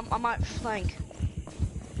 I might flank.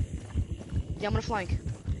 Yeah, I'm gonna flank.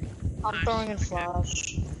 I'm throwing in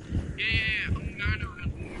flash. Yeah, I'm going to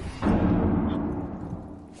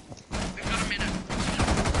We've got a minute.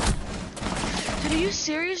 Dude, are you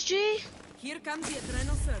serious, G? Here comes the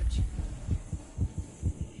adrenal surge.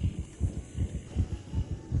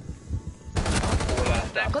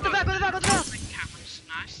 Got the back. Cameras,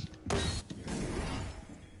 nice.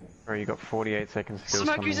 Bro, you got 48 seconds to kill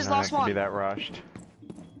Smoke someone. uses You don't last have to be one. that rushed.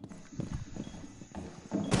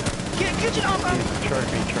 Kitchen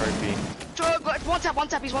Trophy. One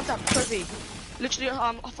tap, he's one tap. Trophy. Literally,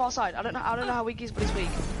 far side. I don't know how weak he is, but he's weak.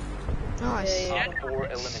 Nice. Yeah. Op 4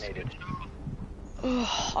 eliminated.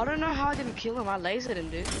 I don't know how I didn't kill him. I lasered him,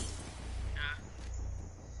 dude.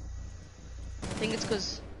 I think it's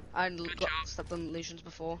because I got job. stepped on lesions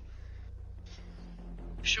before.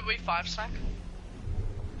 Should we 5-stack?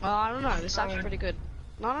 I don't know. This is actually pretty good.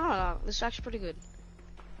 No. This is actually pretty good.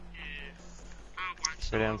 Yeah. Oh, one Go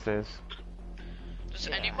sec. downstairs. Does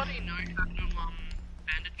anybody know how to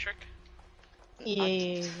bandit trick? Yeah.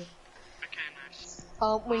 Okay, nice.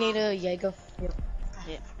 We need a Jaeger. Yep.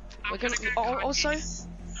 Yeah. I'm We can gonna go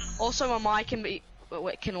also my mic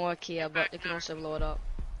can work here, but it can also blow it up.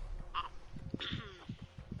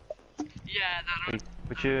 Yeah, that'll.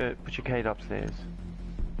 Put your Kate upstairs.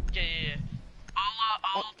 Yeah.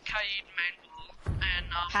 I'll Kaid main wall, and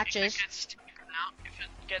Patches. if it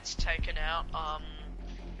gets taken out,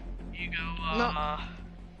 you go No.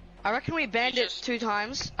 I reckon we banned it 2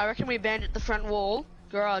 times. I reckon we banned it the front wall,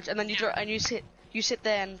 garage, and then you sit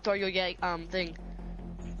there and throw your thing.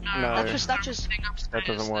 No, That's just that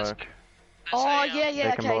doesn't work. Oh yeah, They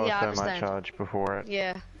can blow okay, yeah, I a thermite understand. charge before it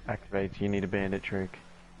Yeah, activates. You need a bandit trick.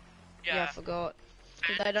 yeah, I forgot.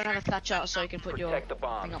 'Cause they don't have a thatch out, so you can put your Protect the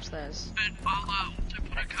bomb. thing upstairs. But I'll also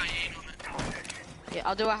put a cayenne on it. Yeah,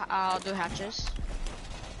 I'll do hatches.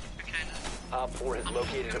 Okay. Op 4 has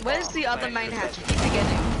located a bomb. Where's the other Plan main your hatch? I defense. keep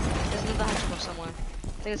forgetting. There's another hatch above somewhere.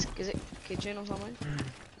 I think is it kitchen or somewhere?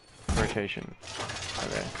 Rotation.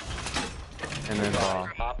 Okay. And then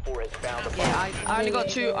bar. Op 4 has found a bomb. Yeah, I only got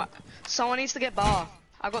 2. Someone needs to get bar.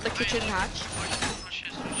 I got the kitchen hatch. Oh shit,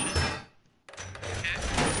 oh shit.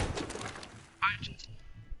 Okay.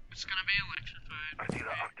 It's gonna be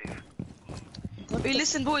electrified. Hey,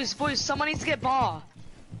 listen, boys, someone needs to get bar.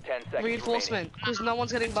 10 seconds Reinforcement, because no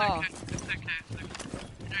one's getting bar. It's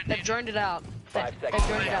okay. They've droned it out. They've 5 seconds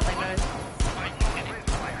droned it out, they know.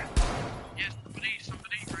 Yes,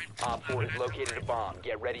 somebody, right? remaining. Op 4 has located a bomb.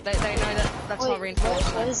 Get ready. They know that's not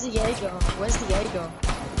reinforcement. Where's the Jaeger? Where's the Jaeger?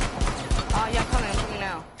 Oh yeah, I'm coming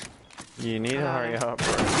now. You need to hurry up,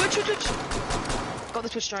 bro. Twitch! Got the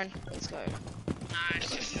Twitch drone. Let's go.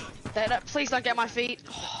 Nice. Please don't get my feet.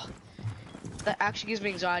 That actually gives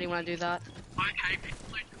me anxiety when I do that. Okay, people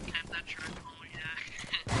who have that truck. Oh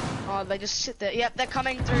yeah. Oh, they just sit there. Yep, they're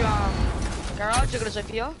coming through garage. They're gonna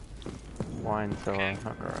Sophia. Wine cellar,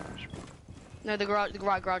 not garage. No, the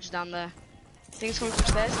right garage is down there. Things coming from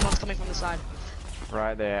upstairs, and one's coming from the side.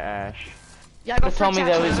 Right there, Ash. Yeah, I got They told me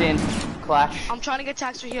tax they was through. in Clash. I'm trying to get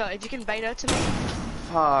tax through here. If you can bait her to me.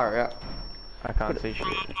 Far out. I can't see shit.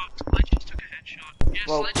 I just took a headshot. Yes,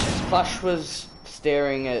 Well, let's Clash was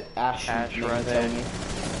staring at Ash. Ash and right telling there. me.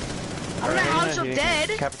 I don't know how she's Hitting- dead.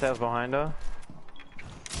 Capital's behind her.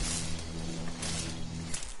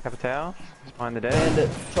 Capital? He's behind the dead. Bandit,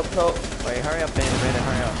 chop chop. Wait, hurry up, Bandit,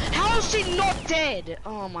 hurry up. How is she not dead?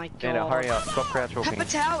 Oh my god. Bandit, hurry up. Stop crouch walking.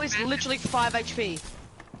 Capital is literally 5 HP.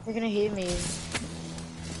 They're gonna hear me.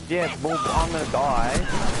 Yeah, well, I'm gonna die.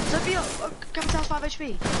 Sophia, Capital's 5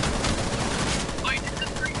 HP.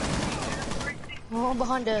 Oh,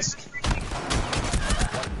 behind desk.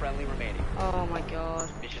 One friendly remaining. Oh my god.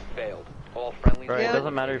 Mission failed. All friendlies. Bro, Yeah. it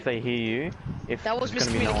doesn't matter if they hear you. If That was there's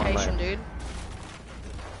gonna be no one miscommunication, left. dude.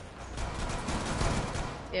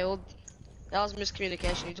 Yeah, well, that was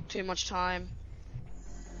miscommunication. You took too much time.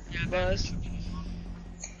 Buzz.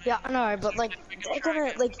 Yeah, I know, but like, they're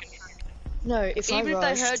gonna, like, no, if Even I if they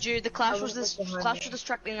rushed, heard you, the clash I was would've looked behind Clash me. was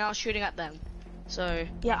distracting. I was shooting at them. So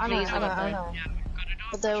Yeah, I know, please I know, remember. I know.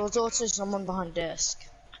 But there was also someone behind desk.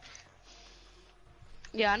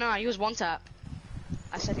 Yeah, I know. He was one tap.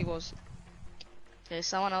 I said he was. Okay,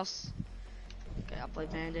 someone else. Okay, I'll play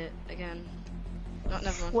Bandit again. No,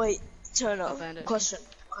 never mind. Wait, turn Oh, up. Bandit. Question,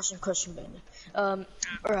 Bandit.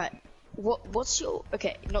 Alright. What's your,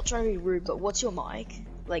 okay, not trying to be rude, but what's your mic?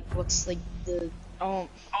 Like, what's, like, the, Oh,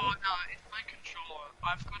 Oh no, it's my controller.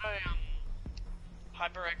 I've got a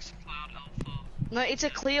HyperX Cloud Alpha. no, it's a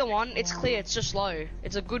clear one. It's clear. It's just low.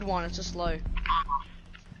 It's a good one. It's just low.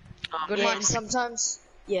 Good yeah, one. and sometimes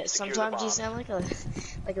you sound like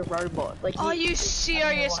a robot. Like, Are you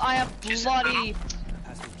serious? I have bloody.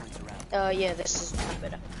 yeah, this is much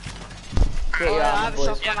better. Get Oh, your I armor, have a boys.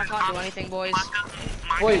 shotgun. I can't do anything, boys.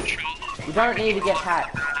 Boys, you don't need to get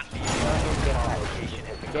hacked. You don't need to get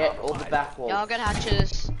hacked. Get all the back walls. Yeah, I'll get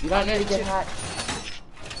hatches. You don't I'll need to get two- hacked.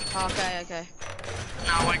 Okay.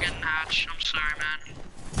 No, we're getting hatched. I'm sorry, man.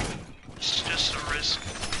 It's just a risk.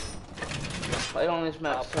 Played on this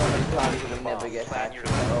map so many times and we never get hacked.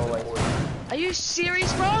 Always. Are you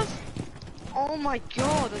serious, bro? Oh my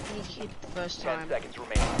god, I didn't hit the first 10 time. seconds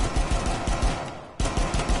remaining.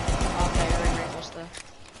 Okay, very reinforced there.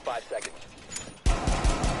 5 seconds.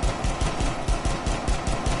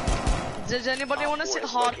 Does anybody want to sit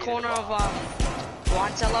hard corner of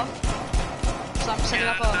wine cellar? So I'm setting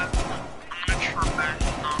up a. I'm gonna try.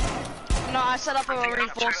 No. No, I set up a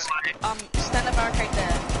reinforced stand up barricade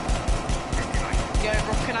there. Yo,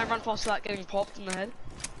 bro, can I run past that getting popped in the head?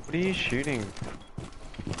 What are you shooting?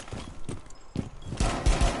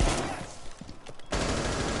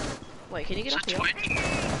 Wait, can you get up here? Twitch.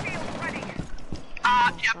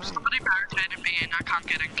 Yep, somebody barricaded me in. I can't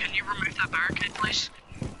get in. Can you remove that barricade, please?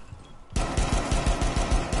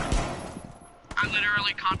 I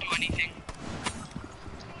literally can't do anything.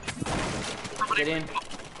 Get in.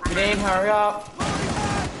 Get in, hurry up.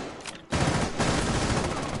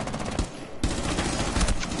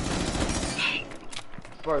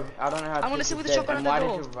 Bro, I don't know how to I wanna keep sit with this the dead, shotgun and at why the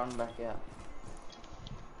did door. you run back out?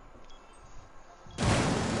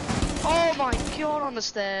 Oh my god, on the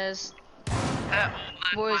stairs. They're all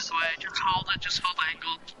it, by Boys. the way. Just hold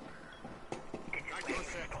angle.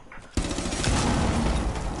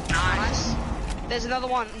 Nice. There's another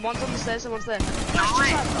one. One's on the stairs and one's there.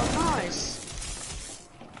 Oh, nice.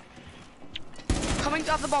 Coming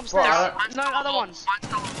up the bomb stairs. No, other ones.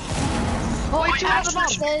 Oh, Wait, two at the Ashton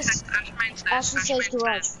bomb. says, Ashton says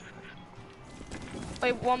garage.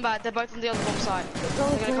 Wait, Wombat, they're both on the other bomb side.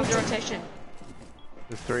 They're gonna come to rotation.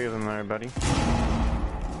 There's 3 of them there, buddy.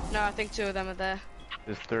 No, I think 2 of them are there.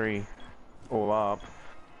 There's 3. All up.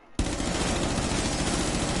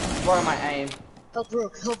 What am I aim? Help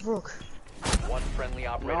Rook, help Rook. One friendly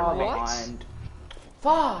operator No, remaining. behind.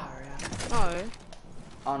 Far out. No.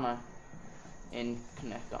 Oh no. In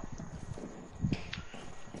connector.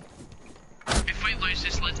 If we lose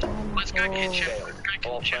this, let's go kitchen. Let's go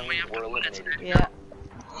All kitchen. We friendlies have were to win it eliminated. today. Yeah.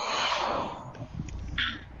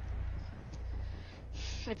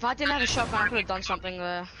 If I didn't have a shotgun, I could have done something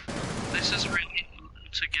there. This is really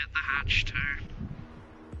hard to get the hatch too.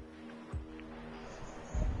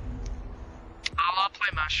 I'll play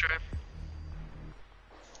Maestro.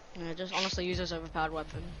 Yeah, just honestly use this overpowered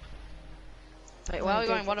weapon. Wait, where are we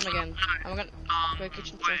going bottom again? I'm gonna go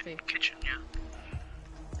kitchen trophy. Kitchen, yeah.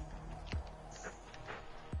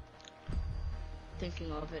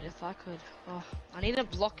 Thinking of it, if I could. Oh, I need to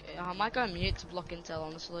block. I might go mute to block intel,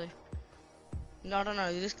 honestly. No, I don't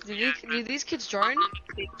know. Do these kids drone?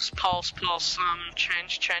 Pulse,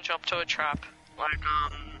 change up to a trap. Like,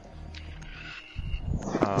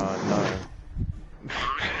 No.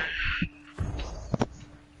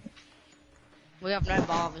 We have no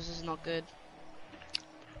bar. This is not good.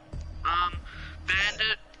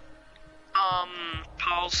 Bandit,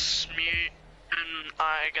 Pulse, Mute, and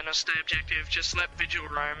I are gonna stay objective. Just let Vigil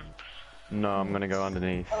roam. No, I'm gonna go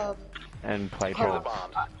underneath and play hold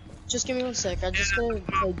trap. on. Just give me 1 sec. I just gotta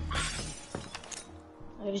play.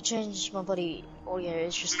 I gotta change my bloody audio.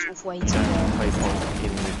 It's just way too loud. Play pulse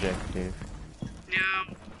in the objective. Yeah.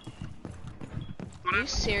 Are you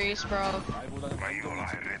serious, bro?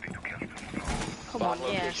 Come on, Bomb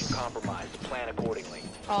location yes. compromised. Plan accordingly.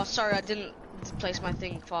 Oh, sorry, I didn't place my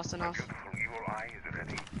thing fast enough.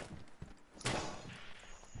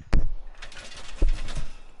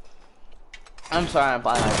 I'm sorry, I'm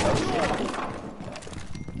buying myself.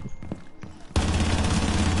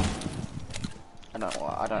 I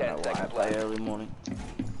don't know why I play early morning.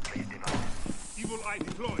 Evil eye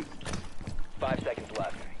deployed. 5 seconds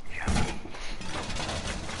left.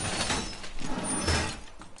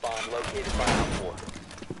 Bomb located by Op 4.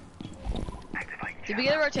 Did we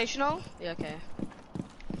get a rotational? Yeah, okay.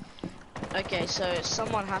 Okay, so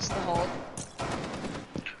someone has to hold.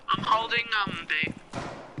 I'm holding B.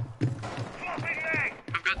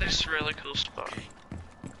 I've got this really cool spot.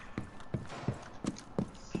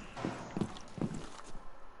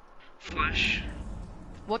 Flash.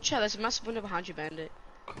 Watch out, there's a massive window behind you, Bandit.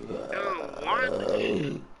 Oh, what? I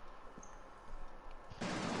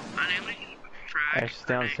nearly fragged. Ash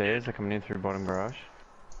downstairs, they're coming in through bottom garage.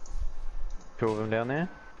 2 of them down there.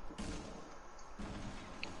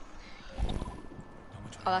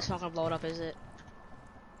 Oh, that's not gonna blow it up, is it?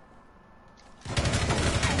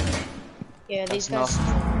 Yeah, these That's guys.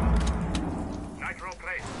 Nitro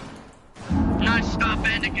place. Nice,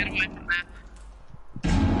 Bandit, get away from there.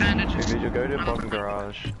 Bandit, If just... you go to bottom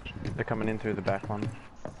garage, they're coming in through the back one.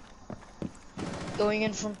 Going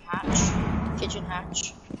in from hatch. Kitchen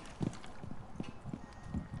hatch.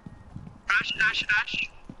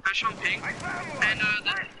 Ash on ping. And, the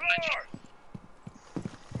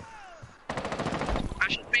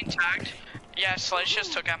Ash has been tagged. Yeah, Sledge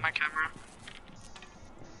just took out my camera.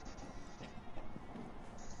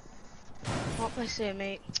 What place here,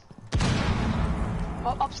 mate?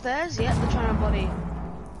 Oh, upstairs? Yeah, they're trying to body.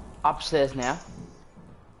 Upstairs now.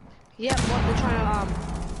 Yeah, what? They're trying to,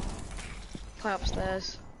 play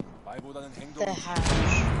upstairs. The hatch.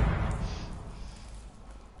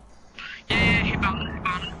 Yeah, he bound it.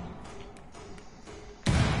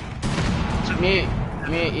 Mute,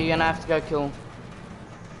 you're gonna have to go kill him.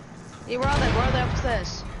 Yeah, where are they? Where are they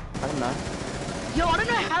upstairs? I don't know. Yo, I don't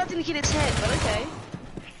know how that didn't hit its head, but okay.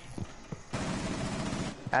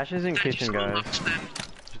 Ash is in kitchen, guys. I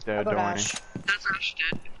got Don't worry. Ash. That's Ash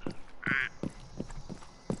dead.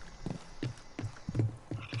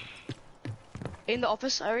 In the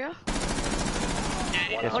office area? One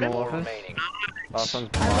Yes, op more 4 office. remaining. Last one's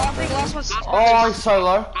I think last one's. Oh, he's so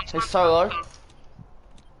low. He's so low.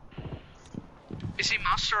 Is he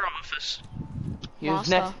master or office? He was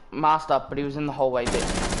Master. next master, but he was in the hallway bit.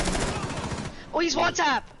 Oh, he's one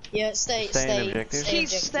tap! Yeah, stay Stay in objective.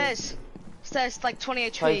 He's objective. stairs, like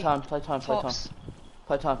 20 HP. Play time. Tops.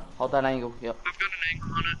 Play time. Hold that angle, yep. I've got an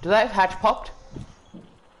angle on it. Do they have hatch popped?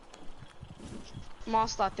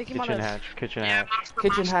 Master, I think he might Kitchen have. hatch, kitchen Yeah, hatch. master,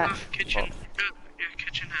 Kitchen master, hatch. kitchen. Yeah,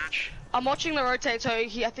 kitchen hatch. I'm watching the rotate, so I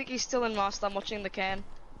think he's still in master. I'm watching the cam.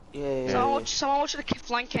 Yeah. Someone watch the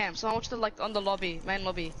flank cam. Someone watch the like on the lobby, main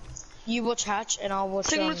lobby. You watch hatch and I'll watch.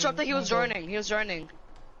 Signal dropped that he was middle. droning. He was droning.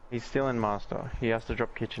 He's still in master. He has to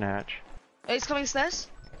drop kitchen hatch. Oh, he's coming stairs.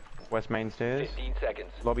 West main stairs. 15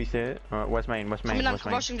 seconds. Lobby stairs. West main, west main, I mean, I'm west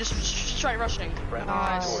main. rushing, just straight rushing.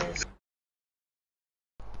 Nice.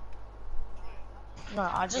 No,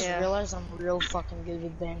 I just Yeah. realized I'm real fucking good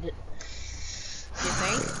with bandit. You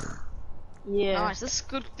think? Yeah. Nice. This is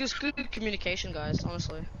good. This is good communication, guys.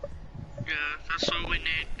 Honestly. Yeah, that's all we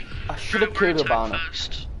need. I should have killed a Rotate banner.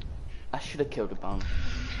 first. I should have killed a banner.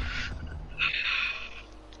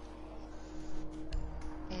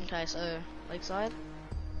 Okay, so lakeside.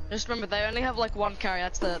 Just remember, they only have like one carry.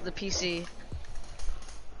 That's the PC.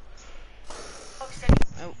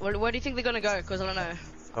 Where do you think they're gonna go? Because I don't know.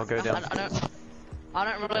 I'll go down. I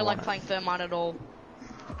don't really like playing Thermite at all.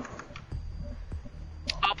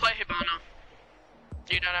 I'll play Hibana.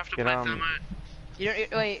 You don't have to Get, play Thermite. You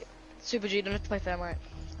don't wait. Super G, you don't have to play Thermite.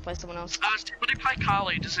 Play someone else. Does anybody play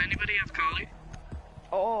Kali? Does anybody have Kali?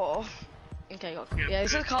 Oh. Okay, got yeah.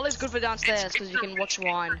 This Carly's good for downstairs because you can watch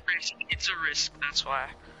wine. It's a risk, that's why.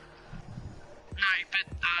 No,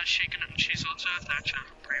 but she's also a Thatcher,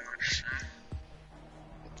 pretty much.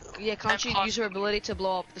 So. Yeah, can't you use her ability to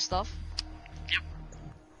blow up the stuff? Yep.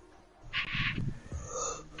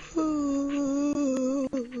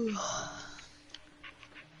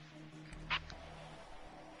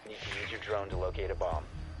 Need to use your drone to locate a bomb.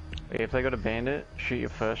 If they got a bandit, shoot your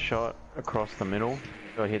first shot across the middle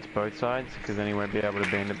so it hits both sides, because then he won't be able to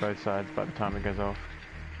bandit both sides by the time it goes off.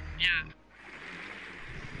 Yeah.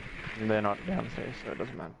 And they're not downstairs, so it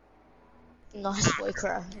doesn't matter. Nice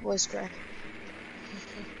voice crack.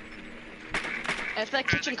 If that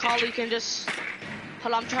kitchen Carly, you can just.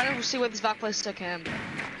 Hold on, I'm trying to see where this back place took him.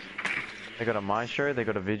 They got a maestro, they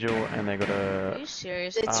got a vigil, and they got Are a you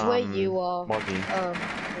serious? It's where you are.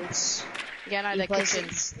 Wozzy. It's Yeah, no, you the place kitchen.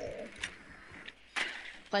 it-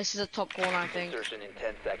 Place is at top corner, I think. Insertion in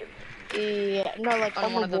 10 seconds. Yeah, no, like On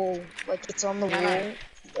on one the of the- wall. Like it's on the Yeah,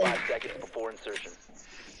 wall. 5 seconds before insertion.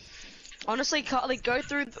 Honestly, Carly, go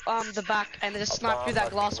through the back and then just snipe through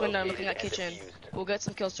that glass window looking at kitchen. We'll get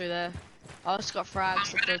some kills through there. I also got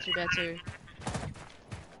frags to throw through there too.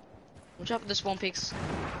 Watch out for the spawn peaks,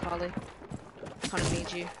 Carly. Kind of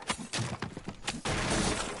need you.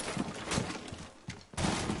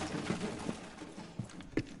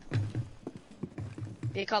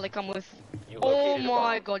 Yeah, Carly, come with. You Oh located a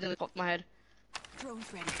my bomb. god, you popped my head. Drone's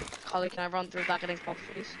ready. Carly, can I run through back and pop,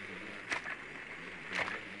 please?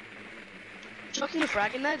 Chucking a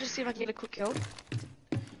frag in there, just see if I can get a quick kill.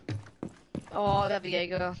 Oh, that'd be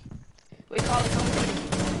Jaeger. Wait, Carly, come with me.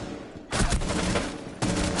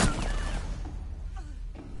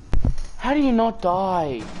 How do you not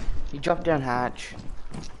die? You dropped down hatch.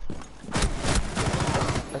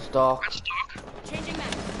 That's dark. That's dark. Changing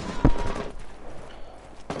map.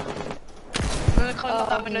 No, Carly, not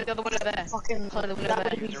that window, the other window there. Fucking Carly, the window that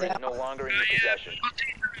there. would be User is fair. no longer in your possession.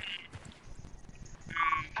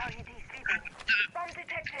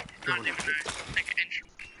 Not even a big entry.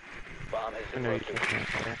 Bomb has I been know you located.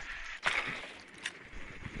 can't.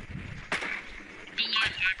 Below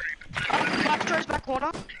library. Maestro's back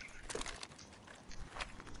corner.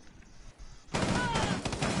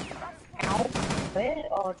 Ow. Where?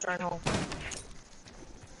 Oh, journal.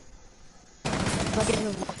 Like in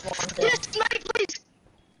the one down. Yes, mate, please!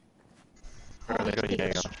 Oh, they got a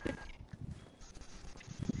Jaeger.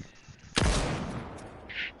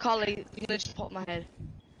 Carly, you just popped my head.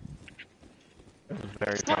 This is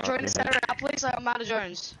very It's not far joining up the center now, please. I'm out of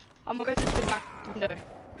Jones. I'm gonna go through the back window.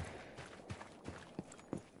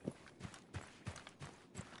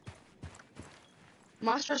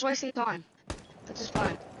 Maestro's wasting time. That's just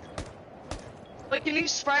fine. Wait, can you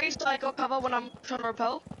spray so I got cover when I'm trying to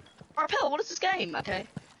repel? Repel? What is this game? Okay.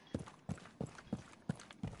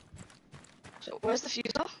 So, where's the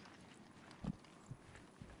fuser?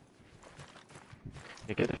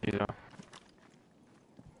 You get the fuser.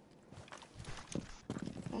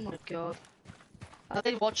 Oh my god. Are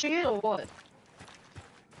they watching it or what?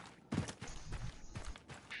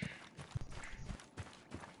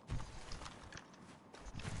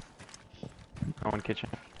 One kitchen.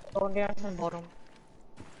 Going down from the bottom.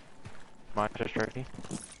 Maestro Strokey.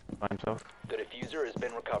 By himself. The diffuser has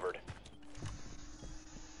been recovered.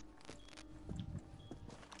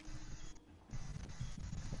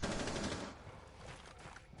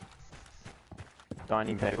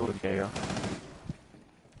 Dining table with Jaeger.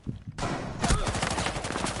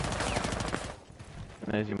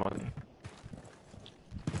 And there's your Mozzie.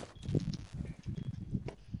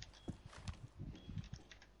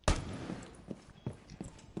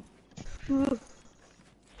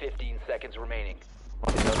 15 seconds remaining.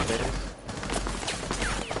 He's upstairs.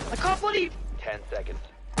 I can't believe. 10 seconds.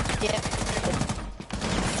 Yeah.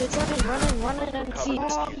 They're running and Cover keep. the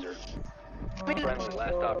diffuser. Friendly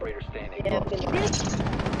last operator standing. Yeah, but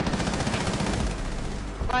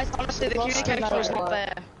Guys, honestly, the Lost communication was no not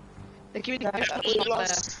matter there. The communication we was not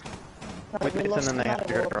lost. With We this lost and then they have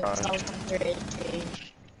to go because garage. I was under 18. there.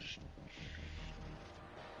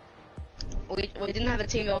 We didn't have the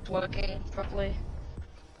team up working properly.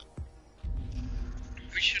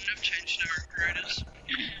 We shouldn't have changed our recruiters.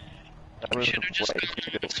 That We was should have just way gone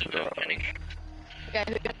too on good to for the garage. winning. Okay,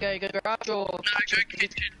 who go garage or? No, go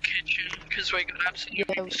kitchen, because we got absolutely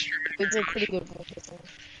Yeah, destroyed. we did pretty good for this one.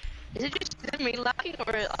 Is it just me lagging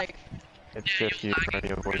or like? It's Yeah, just you're you trying lagging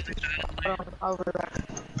to avoid really this. badly. I'll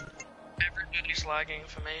react. Everybody's lagging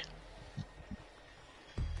for me.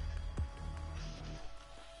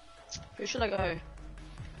 Who should I go?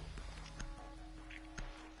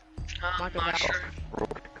 Michael Maestro.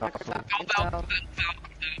 Rook Castle. Valk.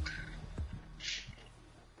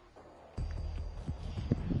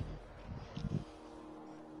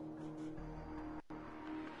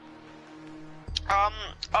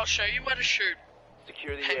 I'll show you where to shoot.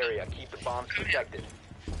 Secure the area. Keep the bombs protected.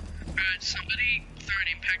 Alright, somebody throw an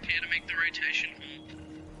impact here to make the rotation up.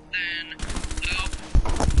 Then,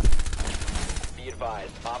 Be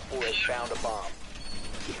advised, Op 4 has found a bomb.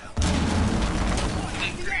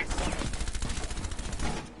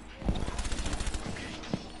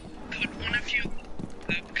 put one of you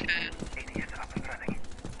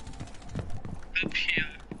up here.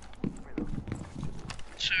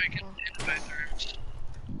 So we can hit both rooms.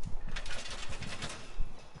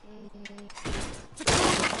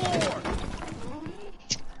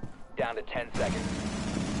 Down to 10 seconds.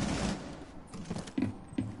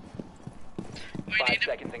 We 5 need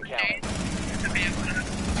seconds and counting. to be able to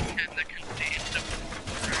get the contained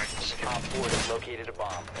rooms. Op 4 has located a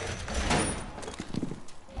bomb.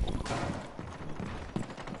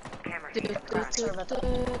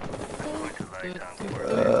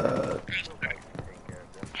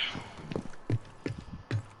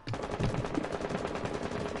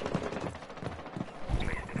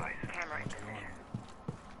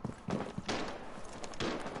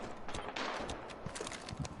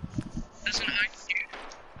 There's an IQ.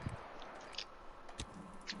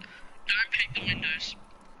 Don't pick the windows.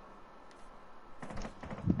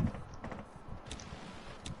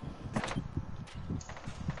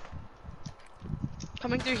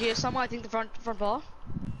 Coming through here somewhere, I think the front bar.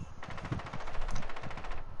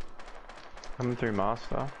 Coming through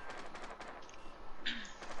master.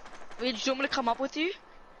 Wait, do you want me to come up with you?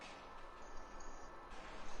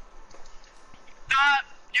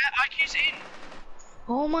 Yeah, IQ's in.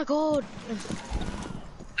 Oh my god.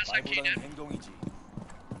 That's IQ dead.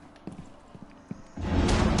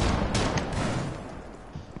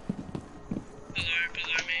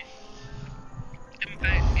 Below me. In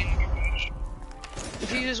garage.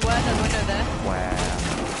 If you just wear that window there. Wow.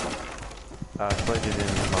 Sledge is in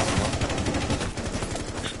the master.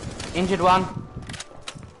 Injured one.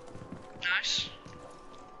 Nice.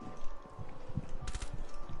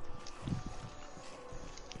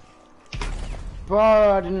 Bro,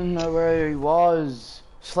 I didn't know where he was.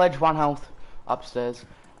 Sledge 1 health upstairs.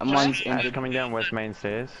 And one's Ash injured. coming down west main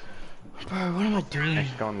stairs. Bro, what am I doing?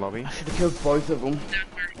 Ash gone lobby. I should have killed both of them.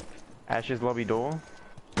 Ash's lobby door.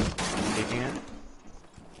 Peeking it.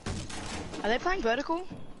 Are they playing vertical?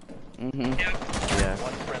 Mm-hmm. Yeah.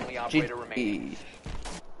 One friendly operator remaining. GG.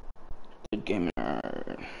 Good game.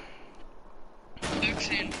 Bucks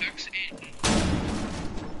in.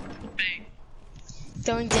 B.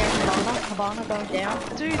 Going down, Cabana going down.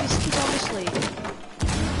 Dude, this kid honestly.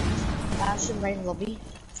 Ash and Rain lobby.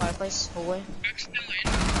 Fireplace, hallway. Bucks still in.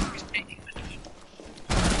 He's peeking the door.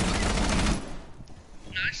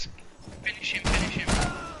 Nice. Finish him.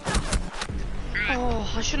 Right.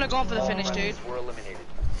 Oh, I shouldn't have gone for the finish, dude. Were eliminated.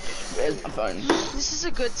 Where's my phone? This is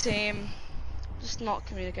a good team. Just not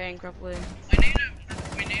communicating properly.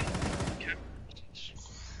 We need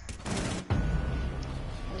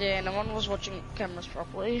Yeah, no one was watching cameras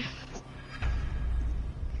properly.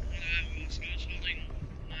 I was holding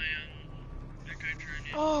my echo drone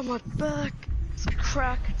in. Oh, my back. It's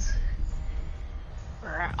cracked.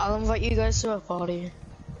 I'll invite you guys to a party.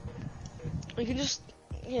 We can just,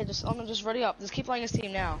 yeah, just ready up. Just keep playing this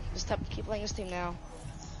team now. Keep playing this team now.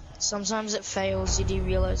 Sometimes it fails, you do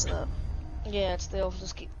realize that. Yeah, it's still,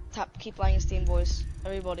 just keep playing this team, boys.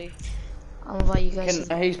 Everybody. I'll invite you guys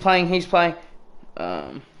to He's playing.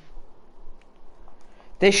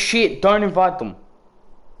 They're shit, don't invite them.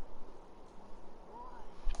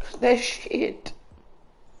 They're shit.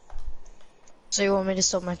 So you want me to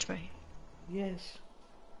stop matchmaking? Yes.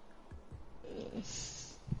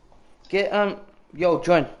 Get, yo,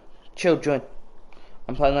 join. Chill, join.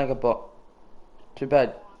 I'm playing like a bot. Too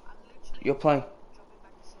bad. You're playing.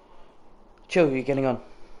 Chill, you're getting on.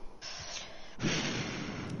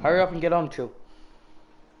 Hurry up and get on, Chill.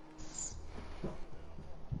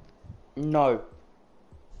 No.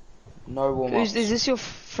 No warm ups. Is this your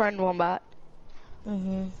friend, Wombat?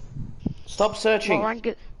 Stop searching. What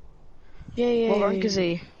rank? Yeah. What rank is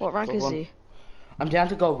he? What rank is Gold he? I'm down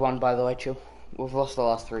to gold 1, by the way, Chill. We've lost the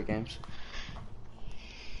last 3 games.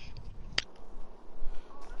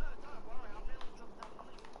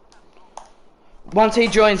 Once he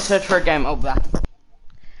joins, search for a game. Oh, back.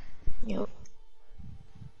 Yep.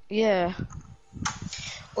 Yeah.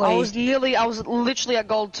 I was literally at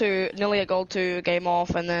gold 2, nearly at gold 2, game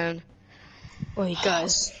off, and then... Wait,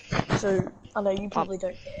 guys. So, I know you probably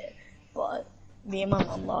don't care, but me and my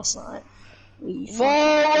mum last night, we...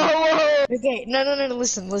 Whoa! Okay, no,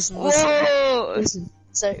 listen. Whoa! Listen.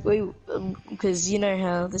 So, we, because you know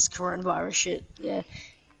how this coronavirus shit, yeah,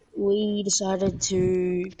 we decided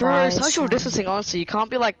to Bro, buy social some... distancing, honestly, you can't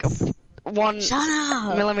be like 1 Shut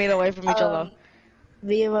up! millimeter away from each other.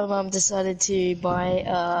 Me and my mum decided to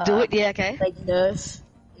buy, Do it, yeah, okay. like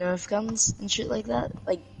Nerf guns and shit like that.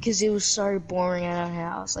 Like, cause it was so boring at our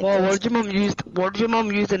house. Like, Whoa, what did your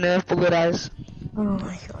mum use the Nerf bullet as? oh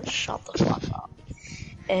my god, shut the fuck up.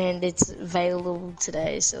 And it's available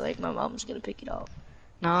today, so like my mum's gonna pick it up.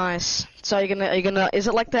 Nice. So are you gonna, is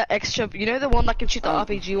it like the extra, you know the one that can shoot the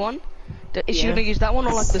RPG one? Is she Yeah. gonna use that one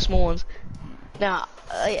or like the small ones? Nah,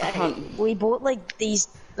 we bought like these,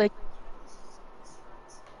 like,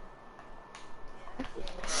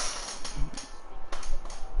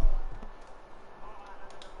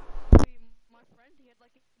 My friend, he had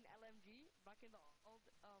like an LMG back in the old,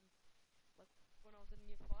 like when I was in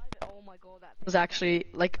year 5. Oh my god, that was actually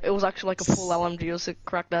like it was actually like a full LMG. It was a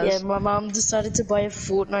cracked ass. yeah, my mum decided to buy a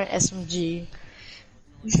Fortnite SMG.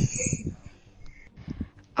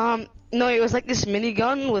 No, it was like this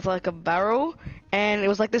minigun with like a barrel, and it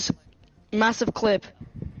was like this massive clip.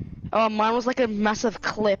 Mine was like a massive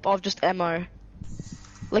clip of just ammo.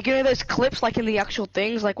 Like, you know those clips like in the actual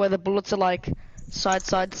things, like where the bullets are like side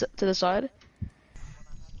to the side?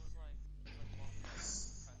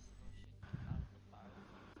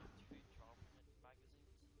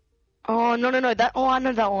 Oh, no, I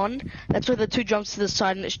know that one. That's where the 2 jumps to the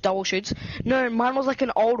side and it double shoots. No, mine was like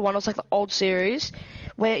an old one. It was like the old series,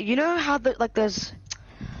 where, you know how like there's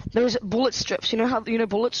bullet strips. You know how,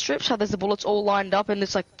 bullet strips? How there's the bullets all lined up in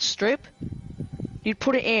this like strip? You'd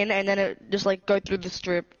put it in and then it just like go through the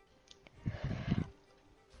strip.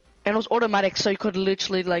 And it was automatic, so you could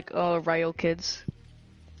literally like, rail kids.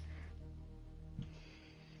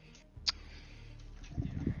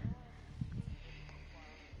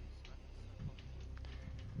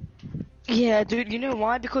 Yeah, dude, you know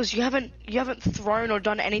why? Because you haven't thrown or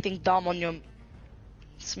done anything dumb on your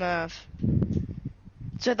Smurf.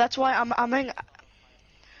 So that's why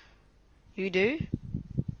You do?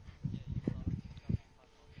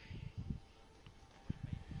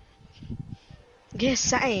 Yeah,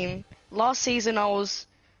 same. Last season I was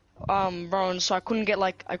bronze, so I couldn't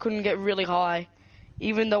get really high.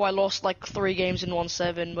 Even though I lost like 3 games in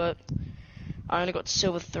 1-7, but I only got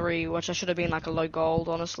silver 3, which I should have been like a low gold,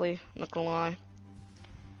 honestly. I'm not gonna lie.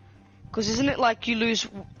 Cause isn't it like you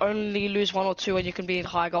only lose 1 or 2 and you can be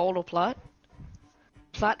high gold or plat?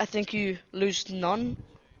 Plat, I think you lose none.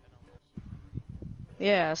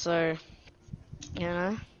 Yeah, so, you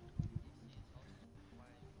know.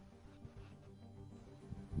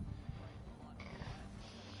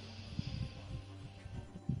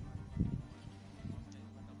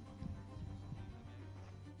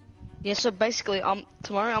 Yeah, so basically,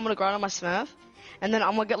 tomorrow I'm gonna grind on my Smurf, and then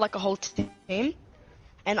I'm gonna get like a whole team,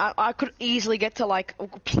 and I could easily get to like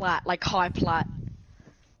plat, like high plat.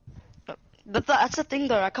 That's the thing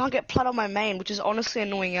though, I can't get plat on my main, which is honestly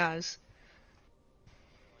annoying as.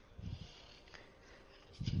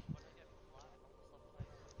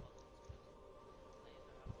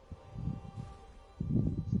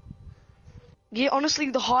 Yeah, honestly,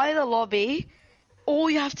 the higher the lobby, all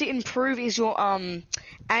you have to improve is your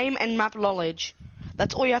aim and map knowledge.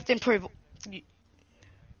 That's all you have to improve.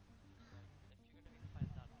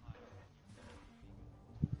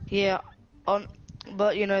 Yeah,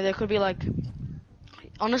 but you know there could be like,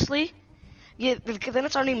 honestly, yeah. Then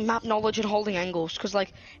it's only map knowledge and holding angles. Cause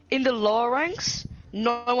like in the lower ranks,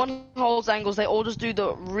 no one holds angles. They all just do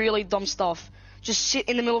the really dumb stuff. Just sit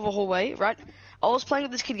in the middle of a hallway, right? I was playing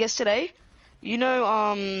with this kid yesterday. You know,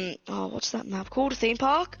 oh, what's that map called? Theme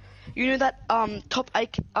Park. You know that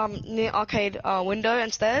near arcade window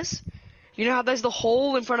and stairs? You know how there's the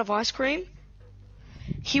hole in front of ice cream?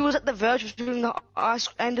 He was at the verge between the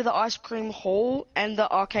end of the ice cream hole and the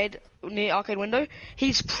near arcade window.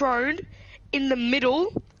 He's prone in the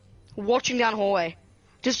middle, watching down hallway.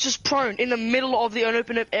 Just prone in the middle of the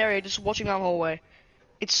unopened area, just watching down hallway.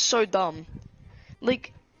 It's so dumb.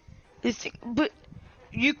 Like, but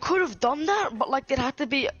you could have done that, but like there had to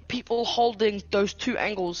be people holding those two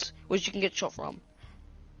angles which you can get shot from.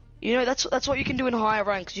 You know, that's what you can do in higher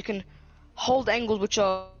ranks. You can hold angles which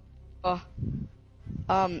are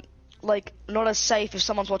like not as safe if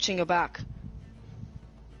someone's watching your back.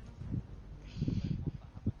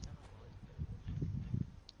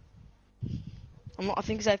 I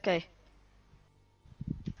think it's okay.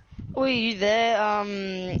 Oh, are you there,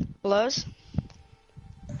 Blurs?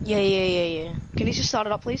 Yeah. Can you just start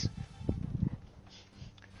it up, please?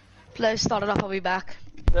 Please start it up, I'll be back.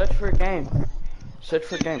 Search for a game. Search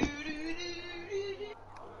for a game.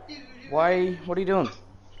 Why? What are you doing?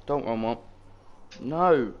 Don't run up.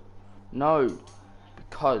 No. No.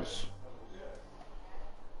 Because.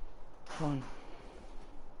 Fine.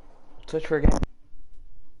 Search for a game.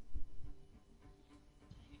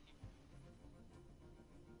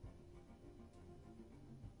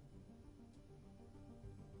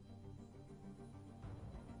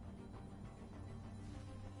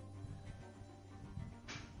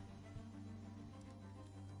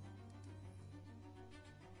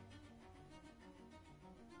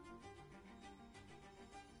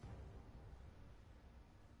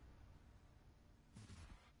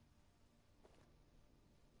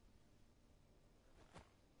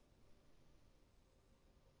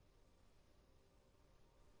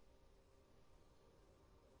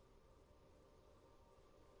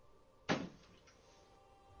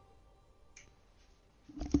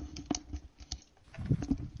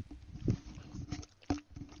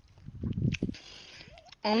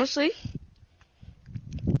 Honestly,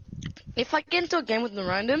 if I get into a game with them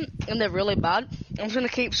random and they're really bad, I'm just gonna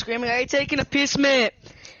keep screaming, "Are you taking a piss, mate?"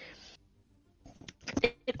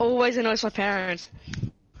 It always annoys my parents.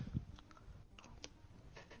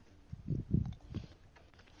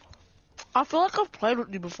 I feel like I've played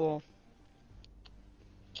with you before.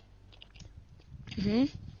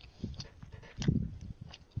 Is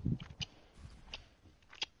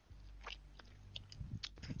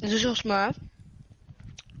this your Smurf?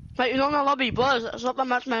 Wait, you're not in the lobby, boys. Stop the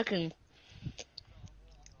matchmaking.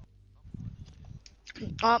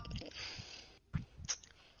 Can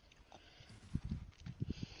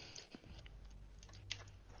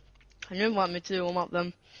you invite me to warm up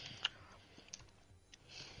them?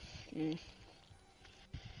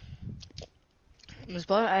 There's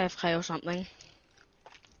probably AFK or something.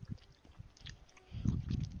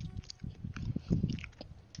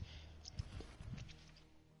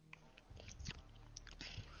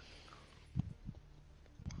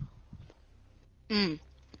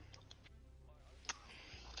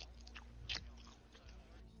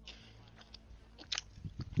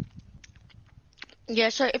 Yeah,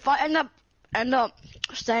 so if I end up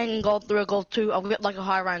staying in gold 3 or gold 2, I'll get like a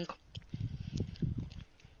high rank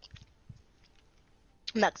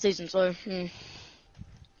next season, so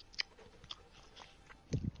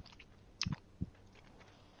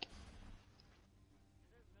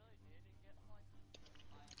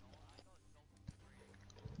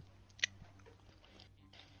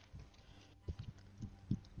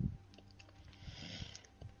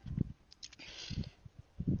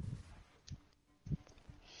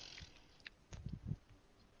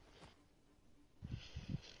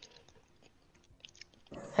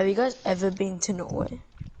Have you guys ever been to Norway?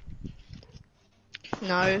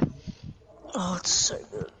 no. Oh, it's so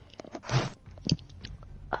good.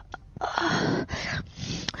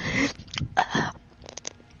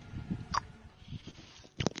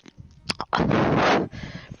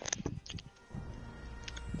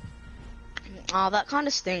 Oh, that kind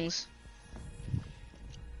of stings.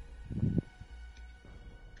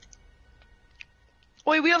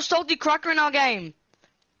 Wait, we have Salty Cracker in our game.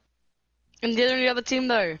 And the other team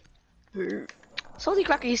though. Who? Salty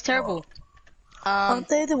Cracker, he's terrible. Aren't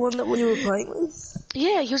they the one that we were playing with?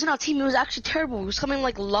 Yeah, he was in our team. He was actually terrible. He was coming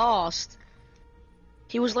like last.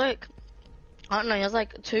 He was like, I don't know, he was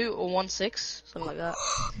like 2 or 1-6, something like that.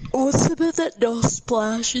 What's about that no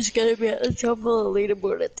splash is gonna be at the top of the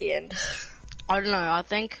leaderboard at the end? I don't know, I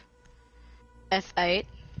think F8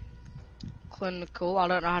 clinical. I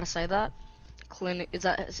don't know how to say that. Is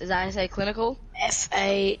that how you say clinical?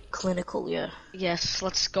 F8 clinical, yeah. Yes,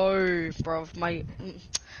 let's go, bro.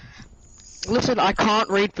 Listen, I can't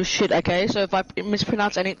read for shit, okay? So if I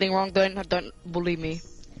mispronounce anything wrong, don't bully me.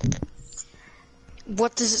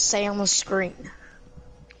 What does it say on the screen?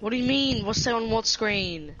 What do you mean? What's that on what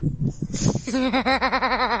screen?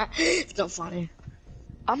 It's not funny.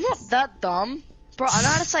 I'm not that dumb. Bro, I know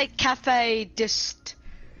how to say cafe dist.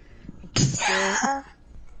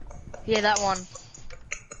 Yeah, that one.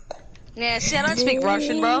 Yeah, see, I don't speak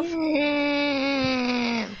Russian, bro. Wait,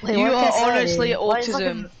 You what are cafe? honestly Why is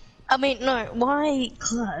autism. I mean, no, why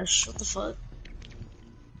Clash? What the fuck?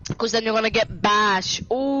 Because then you're gonna get bash.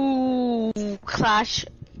 Ooh, clash.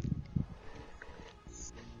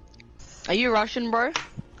 Are you Russian, bro?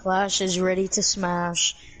 Clash is ready to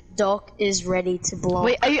smash. Doc is ready to block.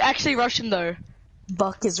 Wait, are you actually Russian though?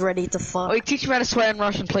 Buck is ready to fuck. Wait, teach me how to swear in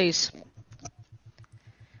Russian, please.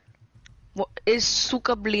 What is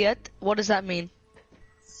suka bliet? What does that mean?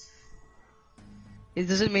 It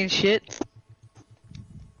doesn't mean shit.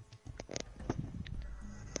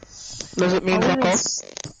 Does it mean fuck off?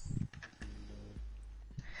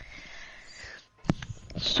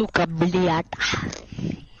 Suka bliat.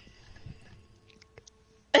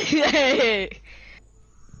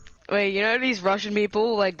 Wait, you know these Russian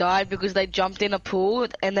people like died because they jumped in a pool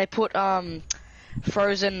and they put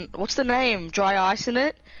frozen, what's the name? Dry ice in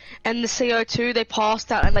it, and the CO2 they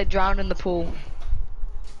passed out and they drowned in the pool.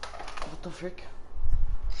 What the frick?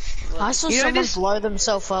 I saw You know someone this- blow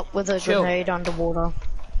themselves up with a Chill. grenade underwater.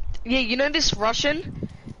 Yeah, you know this Russian?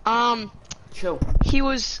 Chill. He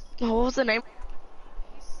was, what was the name?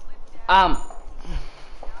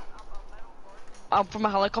 From a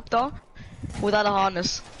helicopter without a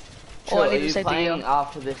harness. Chill, Oh, I are need to you say playing the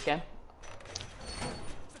after this game?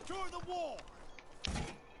 Secure the wall.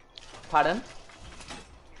 Pardon?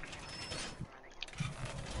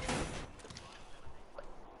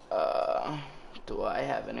 Do I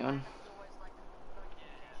have anyone?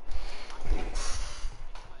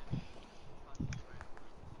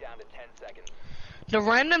 Down to 10 seconds. The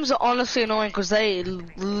randoms are honestly annoying because they,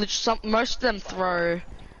 most of them throw,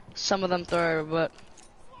 some of them throw, but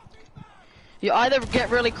you either get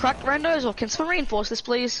really cracked randos or can someone reinforce this,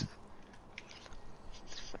 please?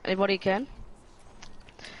 Anybody can?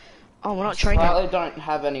 Oh, we're not training. I don't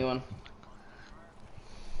have anyone.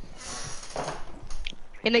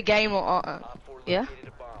 In a game or, yeah? Located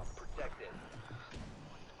a bomb. Protect it.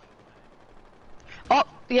 Oh,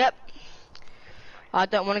 yep. I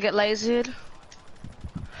don't want to get lasered.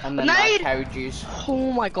 And then I Nade! carry juice.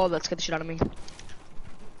 Oh my god, that scared the shit out of me.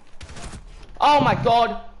 Oh my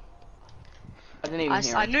god! I didn't even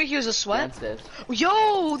hear I him. knew he was a sweat. Downstairs.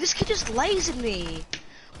 Yo, this kid just lasered me.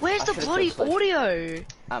 Where's I the should've bloody killed Sledge. audio?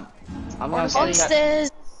 I'm gonna On game chat.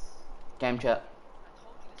 Stairs. Game chat.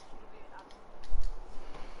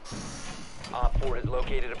 Op 4 has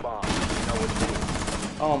located a bomb. You know what to do.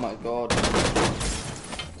 Oh my god.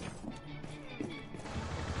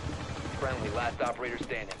 Friendly, last operator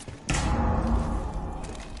standing.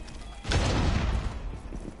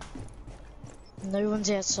 No one's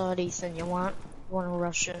outside, Ethan. You want to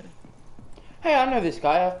rush in? Hey, I know this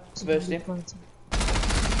guy. I versed him.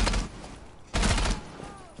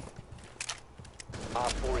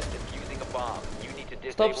 Op 4 is defusing a bomb. You need to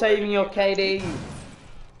disable Stop saving your KD.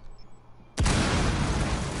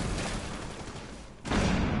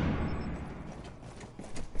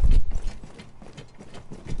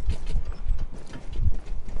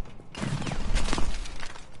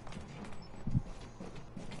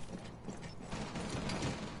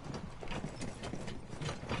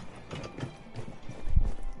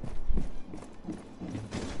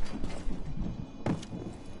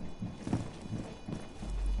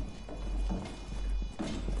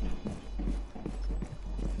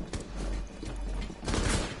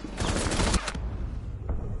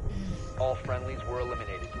 All friendlies were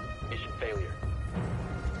eliminated. Mission failure.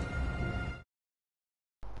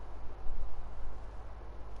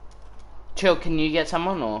 Chill, can you get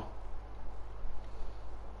someone or?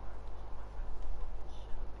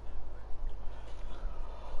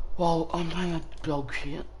 Well, I'm playing a dog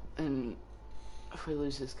shit, and if we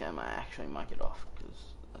lose this game, I actually might get off, because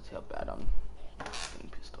that's how bad I'm getting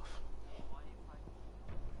pissed off.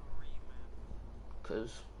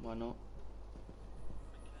 Because, why not?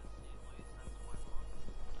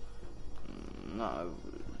 No.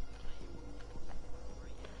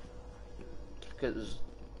 Because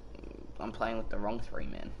I'm playing with the wrong 3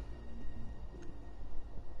 men.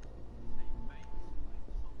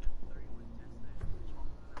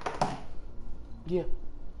 Yeah.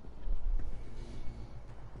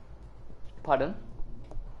 Pardon?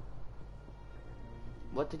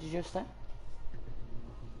 What did you just say?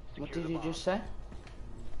 What did you just say?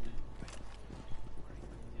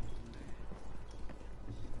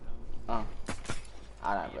 Oh.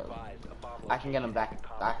 I don't really. I can get him back.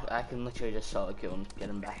 I can literally just solo kill and get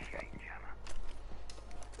him back.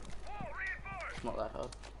 But it's not that hard.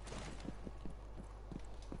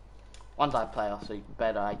 Once I play also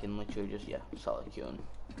better, I can literally just solo kill and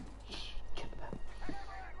get him back.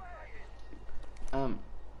 Oh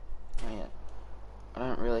yeah. I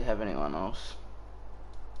don't really have anyone else.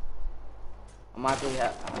 I might be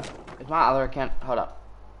is my other account. Hold up.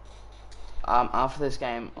 After this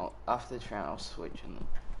game, or after this round, I'll switch and then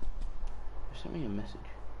send me a message.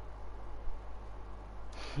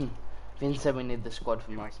 Vin said we need the squad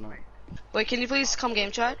from last night. Wait, can you please come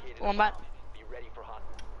game chat? Wombat.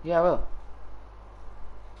 Yeah, I will.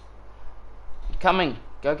 Coming.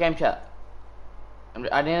 Go game chat.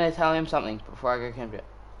 I need to tell him something before I go game chat.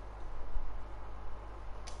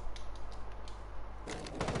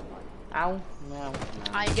 Ow. No.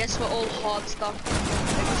 I guess we're all hard stuff.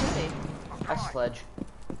 That's Sledge.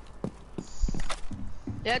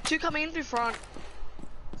 Yeah, 2 coming in through front.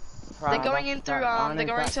 Front. They're going in through, they're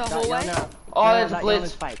going to a hallway. Oh, there's a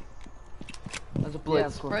blitz. There's a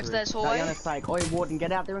blitz. First hallway. Oi, Warden,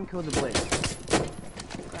 get out there and kill the blitz.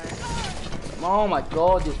 Oh my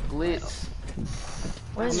god, this blitz.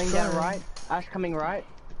 Where's coming down right. Ash coming right.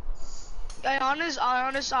 Iona's,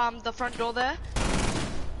 the front door there.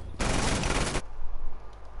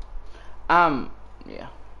 Yeah.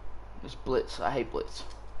 This blitz. I hate blitz.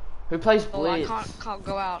 Who plays blitz? Oh, I can't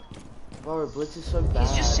go out. Bro, blitz is so bad.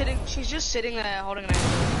 She's just sitting there holding an angle.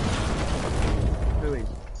 Who is?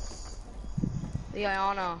 The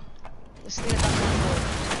Iona. Listening at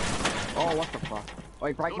that. Oh, what the fuck?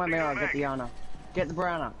 Oi, break my mirror, get the Ana. Get the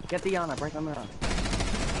Browner. Get the Ana, break my mirror.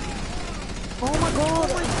 Oh my god!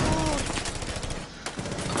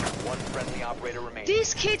 One friendly operator remains.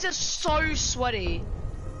 These kids are so sweaty.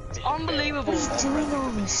 It's unbelievable. What are you doing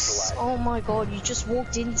on this? Oh my god, you just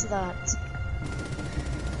walked into that.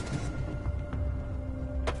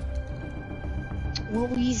 What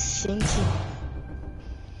were you thinking?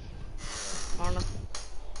 I don't know.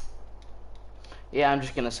 Yeah, I'm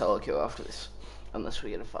just gonna solo kill after this. Unless we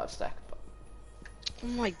get a 5 stack. But... Oh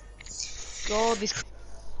my god, these.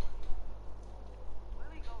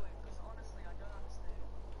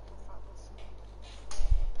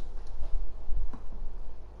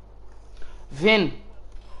 Vin.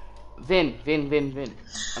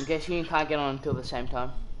 I'm guessing you can't get on until the same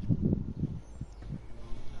time.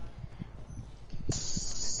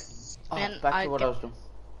 Oh, back to what I was doing.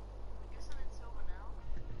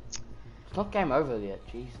 It's not game over yet,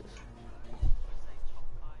 Jesus.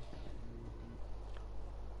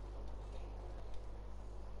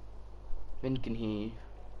 Vin can hear you.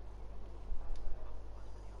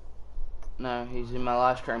 No, he's in my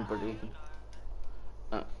live stream, but he can.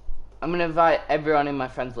 I'm gonna invite everyone in my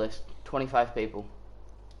friends list. 25 people.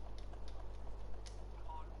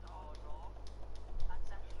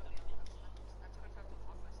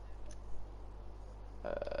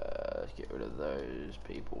 Let's get rid of those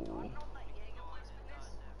people.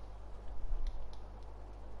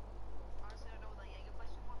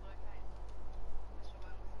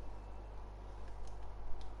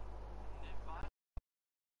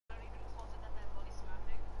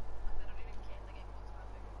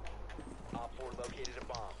 Located a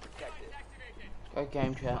bomb. Protect it. Go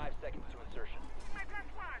game chat. 5 seconds to insertion.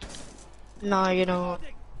 No, you know.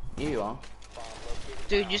 You are.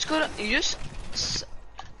 Dude,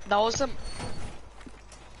 that was some.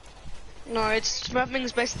 No, it's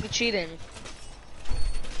smurfing's basically cheating.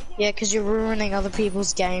 Yeah, because you're ruining other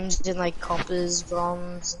people's games in like coppers,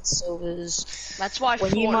 bronze, and silvers. That's why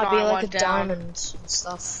when you might be Fortnite like a went down. diamond and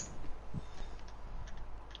stuff.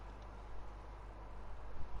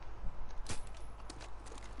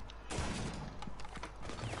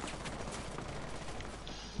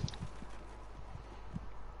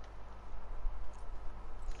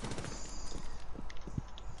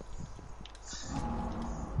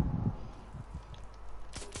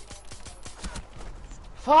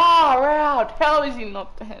 Far out! How is he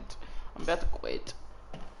not dead? I'm about to quit.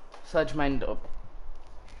 Such mind up.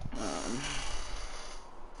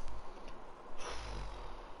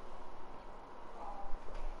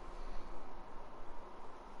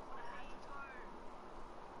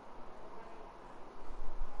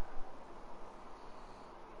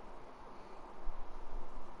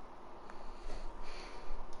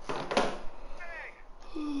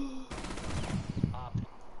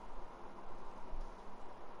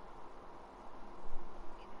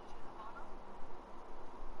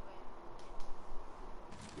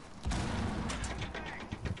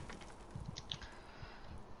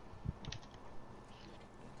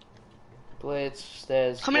 Blitz,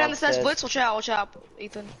 stairs. Coming down the stairs, Blitz, watch out,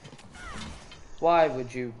 Ethan. Why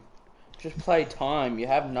would you just play time? You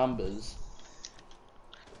have numbers.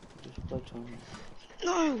 Just play time.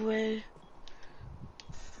 No way.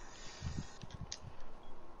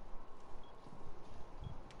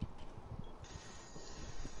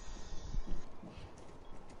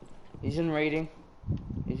 He's in raiding.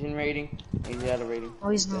 He's in raiding. He's out of raiding. Oh,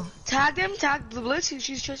 he's not. Tag them, tag the blitz,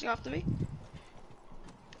 she's chasing after me.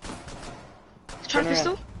 Trying to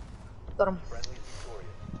pistol? Got him.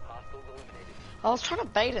 I was trying to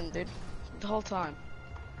bait him, dude, the whole time.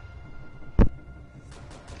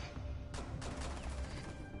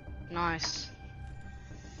 Nice.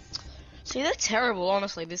 See, they're terrible,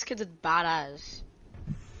 honestly. This kid's a badass.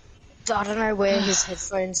 I don't know where his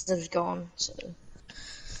headphones have gone, so...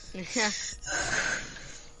 Yeah.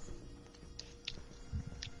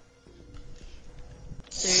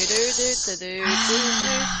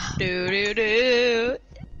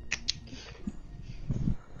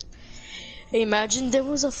 Imagine there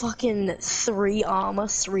was a fucking 3 armor,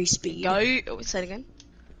 3 speed. Go. Oh, say it again.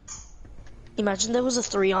 Imagine there was a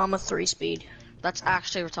 3 armor, 3 speed. That's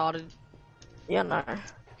actually retarded. Yeah, no.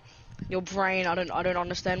 Your brain, I don't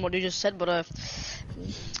understand what you just said, but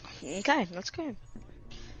okay, let's go.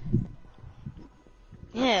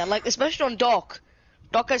 Yeah, like especially on Doc.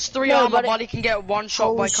 Doc has 3 armor, but he can get 1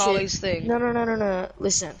 shot by Carly's thing. No.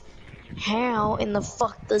 Listen, how in the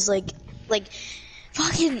fuck does like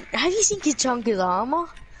fucking? Have you seen Kichanka's armor?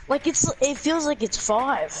 Like it feels like it's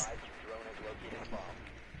 5.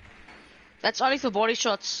 That's only for body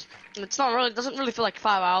shots. It's not really. It doesn't really feel like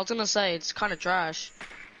 5. I was gonna say it's kind of trash.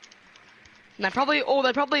 And they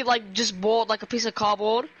probably like just bought like a piece of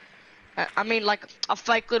cardboard. I mean like a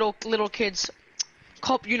fake little kid's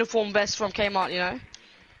cop uniform vest from Kmart, you know?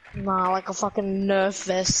 Nah, like a fucking Nerf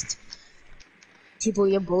vest. Tip all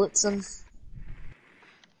your bullets in.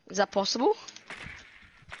 Is that possible?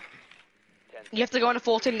 You have to go on a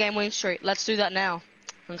 14-game win streak. Let's do that now.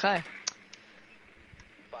 Okay.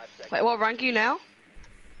 Wait, what rank are you now?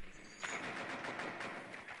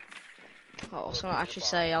 Oh, I was gonna actually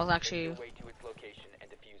say, I was actually...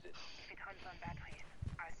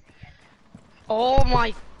 Oh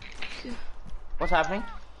my... What's happening?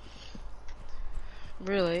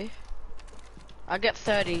 Really? I get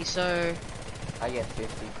 30, so... I get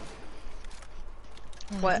 50.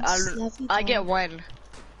 Wait, I get 1.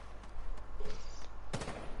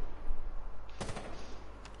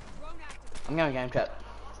 I'm going game chat.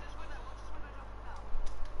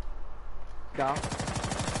 Go.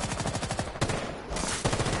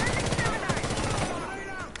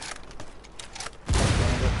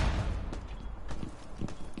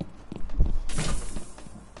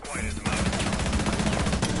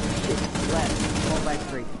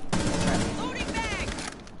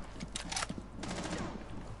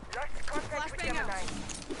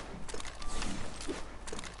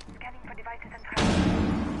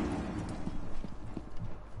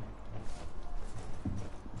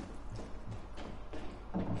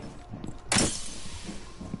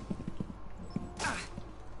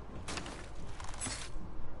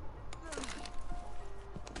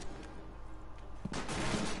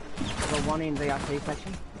 One in VIP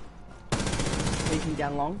section. Peeking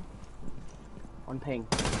down long. On ping.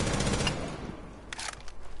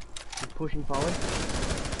 He's pushing forward.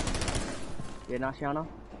 Yeah, nice Yana.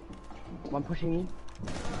 One pushing in.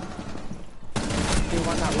 Still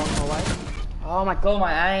one that long hallway. Oh my god,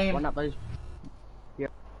 my aim! One up those. Yeah.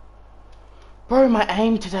 Bro, my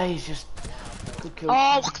aim today is just... Good kill.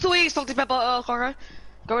 Oh, salty pepper, Coco.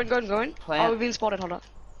 Go in. Plant. Oh, we've been spotted, hold up.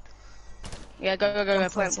 Yeah, go,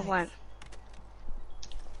 plant.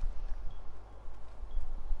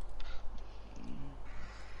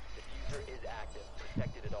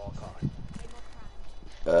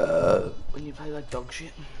 When you play like dog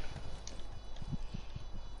shit.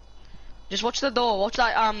 Just watch the door. Watch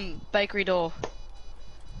that bakery door.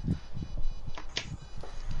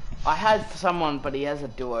 I had someone, but he has a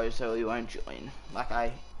duo, so he won't join. Like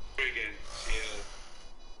I.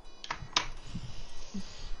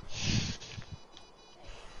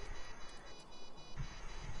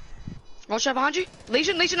 Watch out behind you.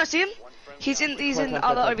 Legion, I see him. He's in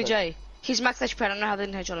other OBJ. He's max HP. I don't know how they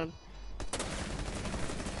didn't headshot him.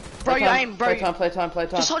 Bro, you aim, bro. Play time.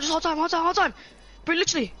 Just hold time. Bro,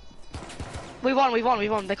 literally. We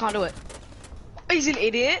won. They can't do it. He's an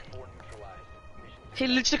idiot. He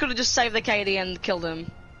literally could have just saved the KD and killed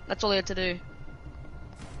him. That's all he had to do.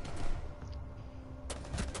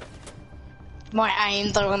 My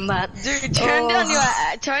aim though on that. Dude,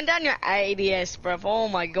 turn down your ADS, bro. Oh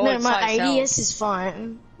my god. No, my ADS is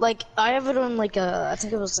fine. Like I have it on like I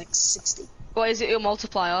think it was like 60. What is it? Your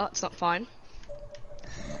multiplier? It's not fine.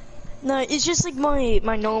 No, it's just like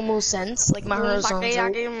my normal sense, like my horizontal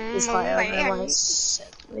is higher than my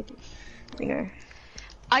you know.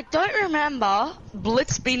 I don't remember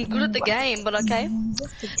Blitz being good at the game, but okay.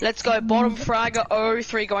 Let's go. Bottom fragger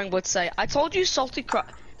 03 going Blitz say. I told you salty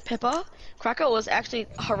pepper cracker was actually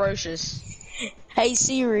ferocious. Hey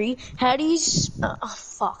Siri, how do you oh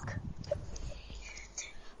fuck.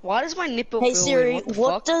 Why does my nipple Hey feel Siri, weird?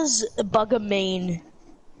 what does bugger mean?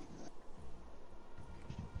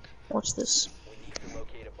 Watch this.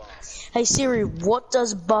 Hey Siri, what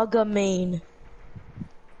does bugger mean?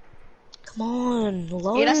 Come on,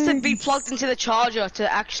 load. It has to be plugged into the charger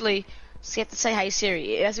to actually. So you have to say, "Hey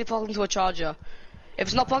Siri." It has to be plugged into a charger. If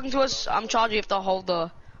it's not plugged into a charger, you have to hold the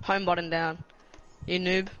home button down. You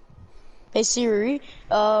noob. Hey Siri,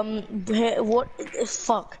 what?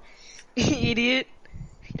 Fuck. Idiot.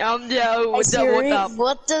 Yo, Hey what's up? Siri, What up?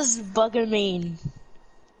 what does bugger mean?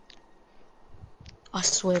 I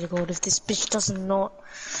swear to God, if this bitch does not.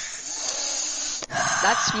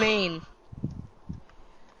 That's mean.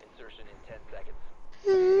 Insertion in 10 seconds.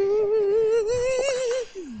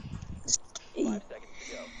 5 seconds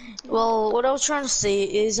to go. Well, what I was trying to say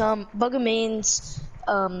is, bugger means,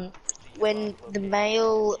 when the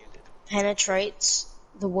male penetrates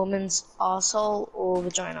the woman's asshole or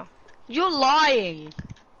vagina. You're lying.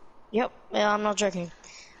 Yep, yeah, I'm not joking.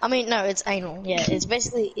 I mean, no, it's anal. Yeah, it's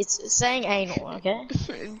basically, it's saying anal, okay?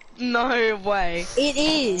 No way. It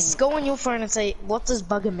is. Go on your phone and say, what does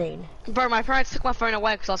bugger mean? Bro, my parents took my phone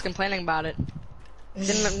away because I was complaining about it.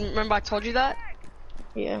 Didn't remember I told you that?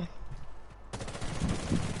 Yeah.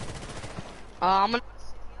 I'm gonna...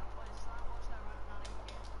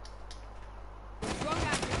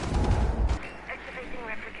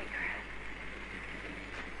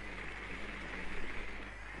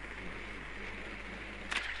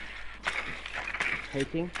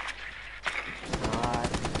 Taking.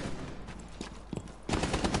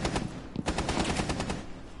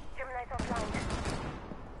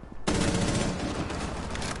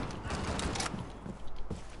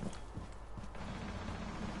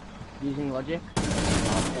 Using logic.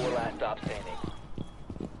 4 last stop standing.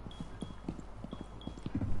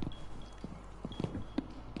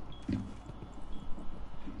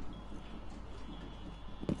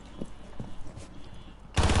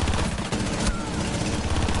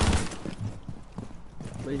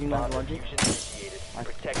 Losing that Bomb logic. diffusion initiated.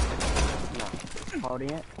 Protect the No.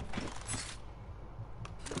 Holding it.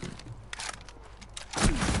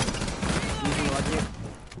 Using logic.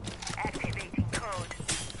 Activating code.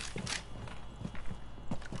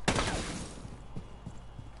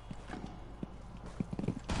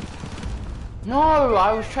 No,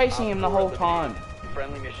 I was chasing him the whole time.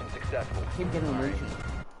 friendly mission successful. I keep getting illusion.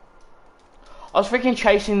 I was freaking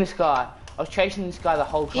chasing this guy. I was chasing this guy the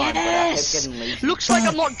whole time, but I kept getting illusion. Looks like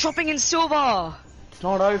I'm not dropping in silver. It's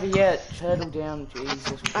not over yet. Turtle down,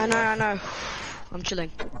 Jesus. I know. I'm chilling.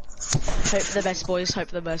 Hope for the best, boys. Hope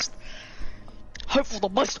for the best. Hope for the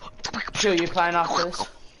best. Chill, you playing after this?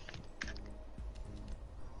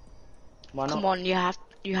 Why not? Come on, you have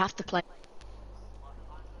to play.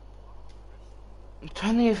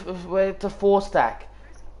 Turn the to 4 stack.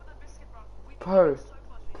 Pro.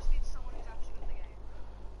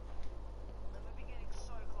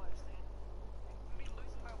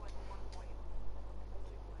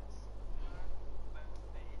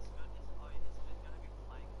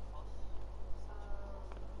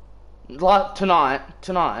 Like tonight.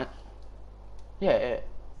 Yeah.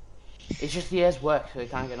 It's just he has work, so he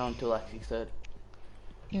can't get on until like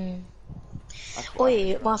 6:30.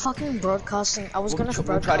 Wait, my fucking broadcasting. I was gonna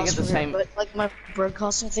we'll try to get the same. but like my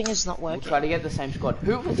broadcasting thing is not We'll working. try to get the same squad.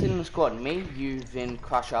 Who was in the squad? Me, you, Vin,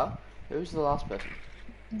 Crusher. Who was the last person?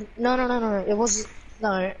 No. It was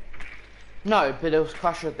no. No, but it was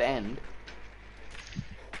Crusher at the end.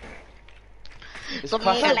 It's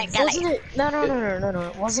Crusher. Wasn't it?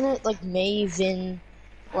 No. Wasn't it like me, Vin,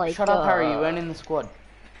 like? Shut up, Harry. You weren't in the squad.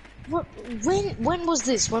 What? When was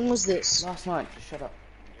this? When was this? Last night. Just shut up.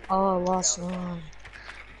 Oh, last night.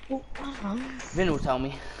 Well, I don't know. Vin will tell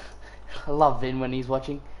me. I love Vin when he's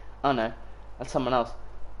watching. Oh no, that's someone else.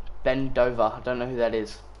 Ben Dover. I don't know who that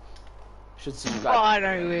is. Should subscribe. Oh, I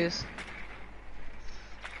know who he is.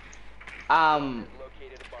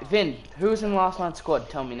 Vin, who was in last night's squad?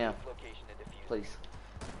 Tell me now, please.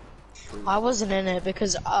 I wasn't in it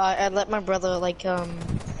because I let my brother like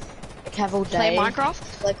have all day. Play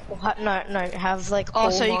Minecraft? Like no, have like. Oh,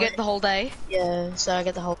 all so you night. get the whole day? Yeah, so I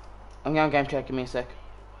get the whole. I'm going game check. Give me a sec.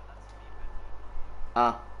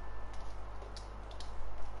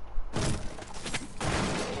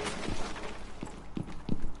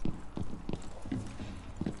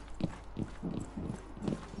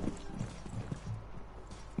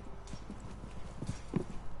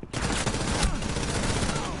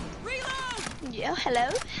 Yeah, hello.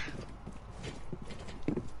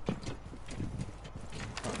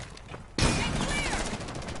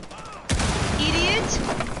 Idiot!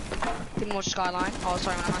 Didn't watch Skyline. Oh,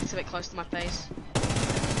 sorry, my mic's a bit close to my face.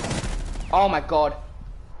 Oh my god.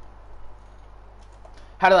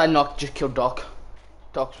 How did I not just kill Doc?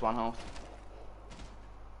 Doc's 1 health.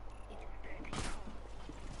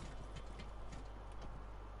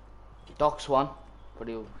 Doc's 1, but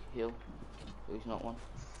he'll heal. He's not 1.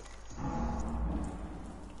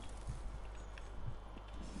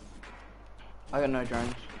 I got no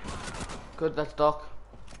drones. Good, that's Doc.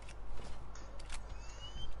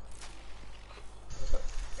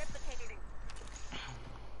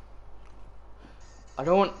 I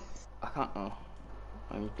don't want... I can't... Oh.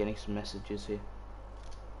 I'm getting some messages here.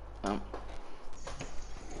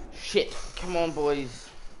 Shit. Come on, boys.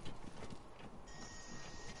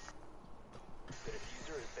 The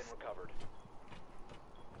diffuser has been recovered.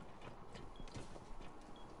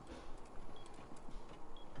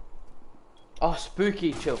 Oh,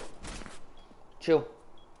 spooky. Chill. Chill.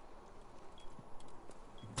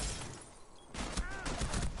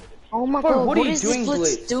 Oh my Bro, god, what are you is doing, this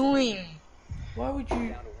Blitz Blitz? doing? Why would you...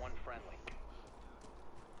 Down to 1 friendly.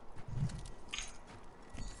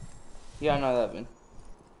 Yeah, I know that, man.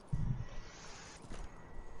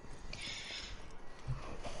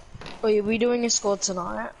 Wait, are we doing a squad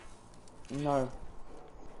tonight? No,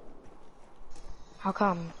 How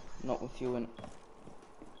come? not with you in it.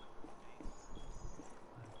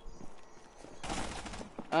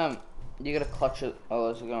 You gotta clutch it,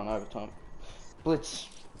 otherwise we're going overtime. Blitz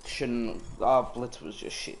shouldn't... Blitz was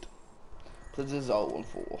just shit. Blitz is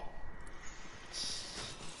 0-4.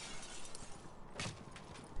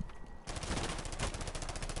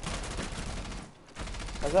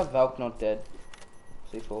 How's that Valk not dead?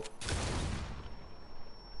 C4.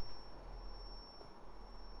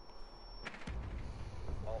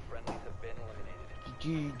 All friendlies have been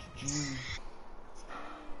eliminated. GG.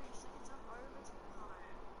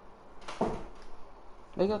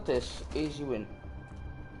 They got this. Easy win.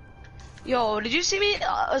 Yo, did you see me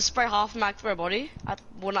spray half mag through a body? At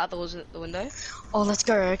one at the window. Oh, let's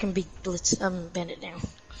go. I can beat Blitz, Bandit now.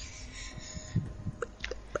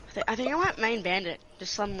 I think I might main bandit.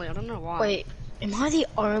 Just suddenly, I don't know why. Wait, am I the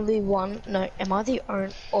only one? No, am I the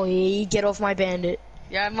only? Oh yeah, get off my Bandit.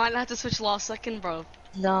 Yeah, I might have to switch last second, bro.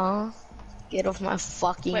 Nah, get off my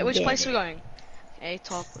fucking Wait, which bandit. place are we going? A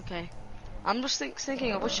top, okay. I'm just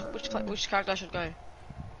thinking of which character I should go.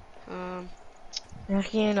 I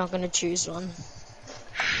reckon you're not gonna choose one.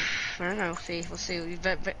 I don't know. We'll see.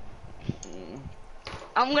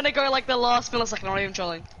 I'm gonna go like the last millisecond. I'm not even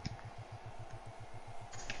trolling.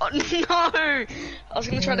 Oh no! I was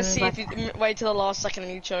gonna try to see if you wait till the last second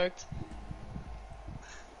and you choked.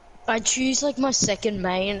 I choose like my second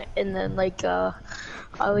main, and then like I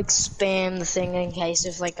like spam the thing in case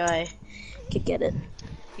if like I could get it.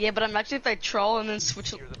 Yeah, but imagine if they troll and then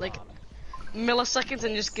switch like milliseconds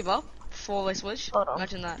and just give up before they switch. Hold on.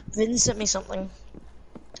 Imagine that. Vin sent me something.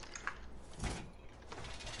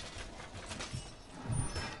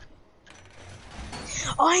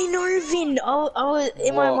 I know, Vin. I was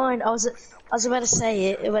in my What? mind. I was about to say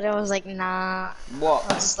it, but I was like, nah. What? I'll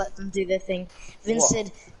just let them do their thing. Vin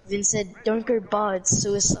What? said, don't go bar. It's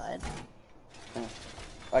suicide.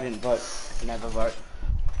 I didn't vote. Never vote.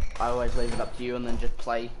 I always leave it up to you and then just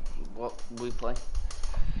play what we play.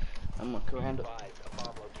 I'm not around it.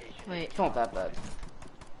 Wait. It's not that bad.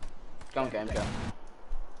 Go on, game, go.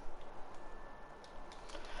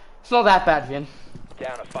 It's not that bad, Vin.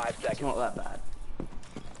 Down to 5 It's seconds. not that bad.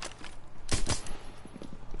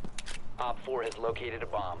 Op 4 has located a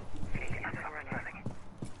bomb.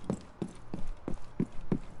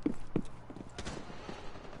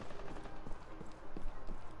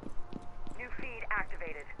 New feed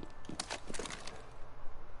activated.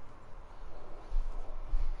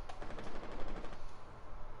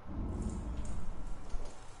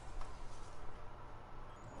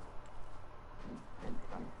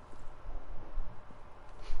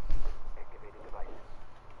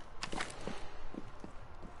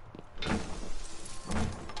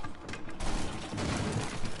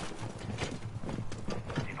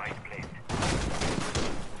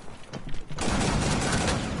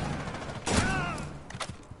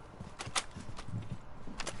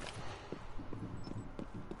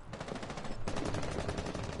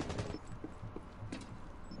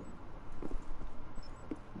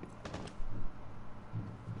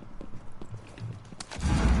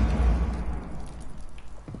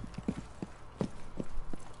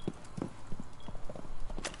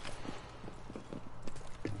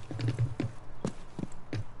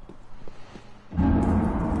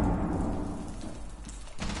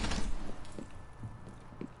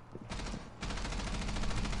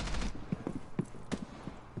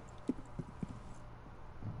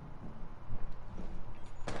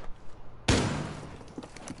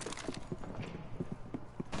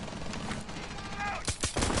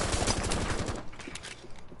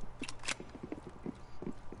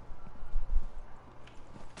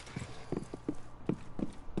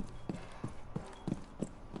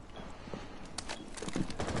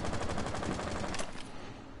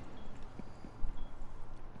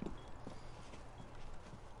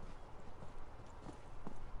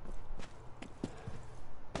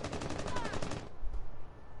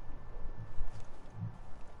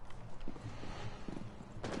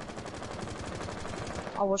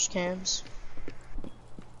 I watch cams.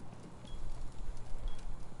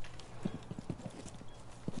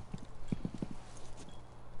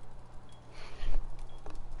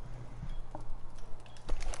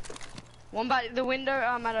 One back the window, at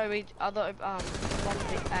other, one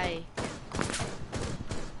A.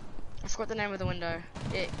 I forgot the name of the window.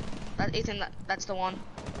 Ethan, that's the one.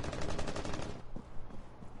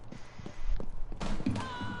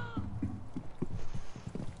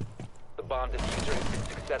 The bomb diffuser has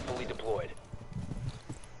been successfully deployed.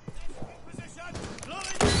 Position.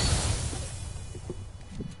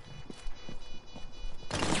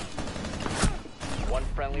 One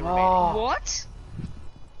friendly Oh. remaining. What?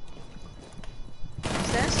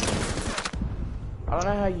 What's this? I don't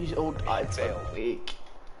know how you all died so Failed. quick.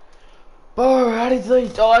 Bro, how did they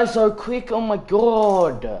die so quick? Oh my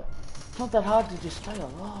god. It's not that hard to just stay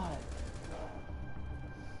alive.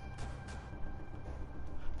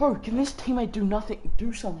 Bro, can this teammate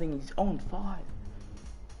do something? He's on 5.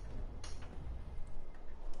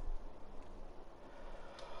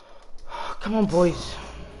 Come on, boys.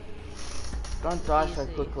 Don't die so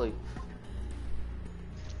Easy. quickly.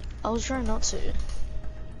 I was trying not to.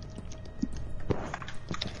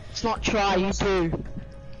 It's not try, you do.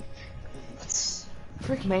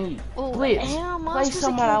 Frick me. Oh, Blitz. how am I Play supposed to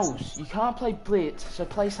someone cancel? else. You can't play Blitz, so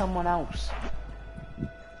play someone else.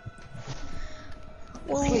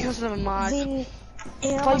 Well, Because of a mic. then how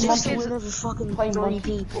am I Play supposed to monkey. win over fucking Play 3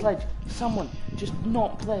 monkey. people? Sledge. Someone. Just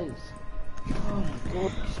not Blitz. Oh my god. You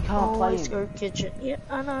just can't play Let's him. go kitchen. Yeah,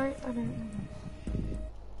 I know.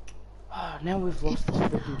 Now we've lost this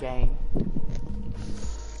freaking game.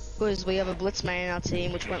 Because we have a blitz man in our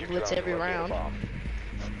team, which went blitz every round.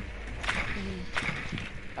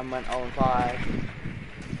 And went 0-5.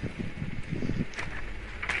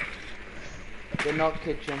 They're not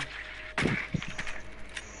kitchen.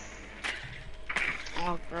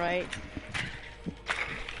 Oh, great.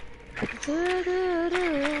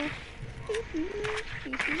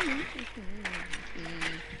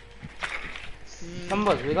 Come on,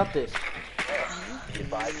 boys, we got this.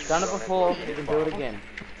 Done it before, we can do it again.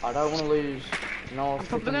 I don't want to lose. No, I'm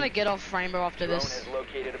probably gonna get off Rainbow after Drone this. has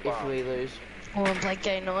located a if bomb. we lose. I want to play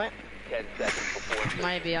gay night. 10 seconds before.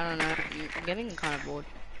 Maybe, I don't know. I'm getting kind of bored.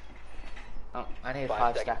 Oh, I need 5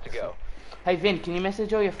 5 seconds stacks. to go. Hey Vin, can you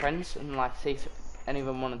message all your friends and like see if any of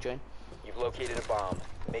them want to join? You've located a bomb.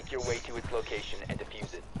 Make your way to its location and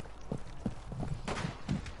defuse it.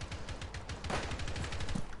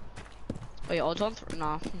 Wait, odds on?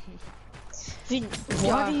 Nah. Vin,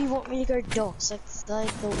 why do you want me to go DOS?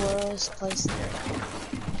 Like the worst place there.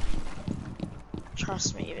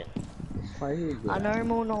 Trust me, Vin. I know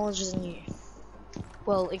more knowledge than you.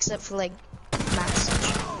 Well, except for like maths.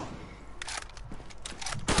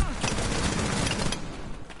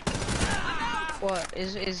 What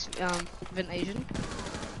is Vin Asian?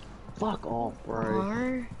 Fuck off, bro.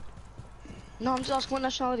 No. No, I'm just asking what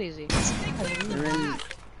nationality is he?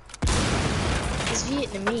 He's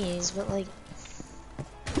Vietnamese, but like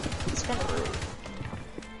it's kind of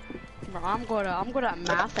rude. Bro, I'm good at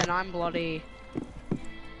math and I'm bloody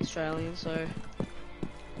Australian, so.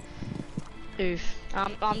 Oof.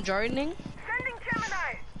 I'm joining. Sending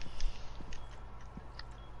Gemini.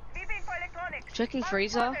 Sweeping for electronics. Checking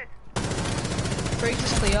freezer.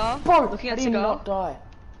 Freezer's clear. Bro, Looking I at did cigar. not die.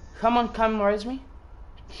 Come on, come raise me.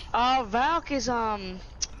 Valk is the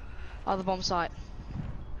bomb site.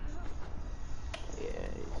 Yeah.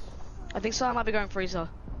 I think so. I might be going freezer.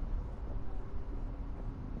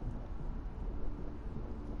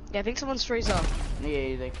 Yeah, I think someone's freezer.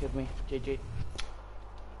 Yeah, they killed me. GG.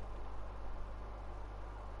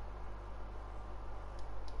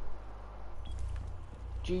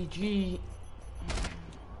 GG.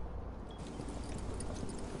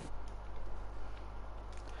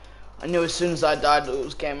 I knew as soon as I died it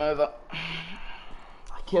was game over.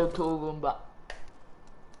 I killed two of them, but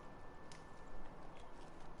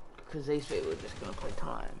because these people are just gonna play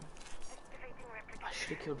time. I should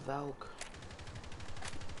have killed Valk.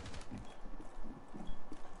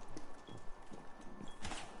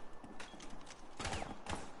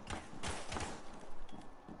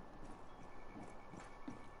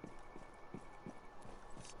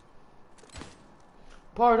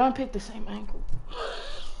 Bro, don't pick the same angle.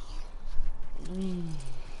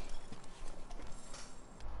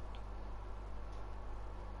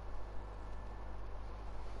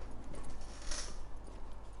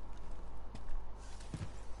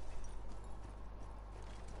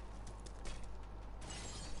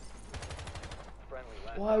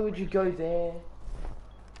 Why would you go there?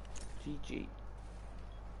 GG.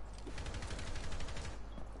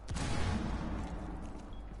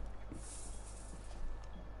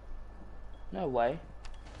 No way.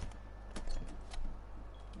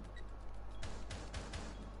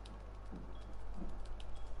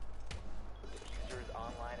 Diffuser is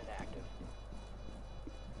online and active.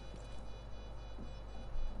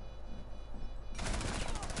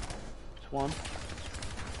 It's one.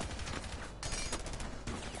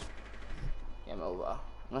 Game over.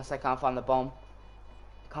 Unless I can't find the bomb.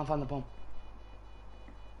 Can't find the bomb.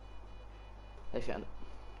 They found it.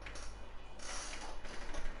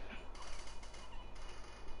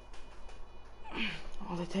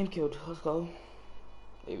 Oh, they team killed. Let's go.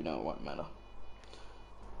 Even though it won't matter.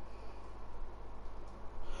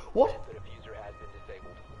 What? The diffuser has been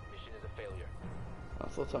disabled. Mission is a failure. I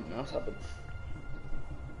thought something else happened.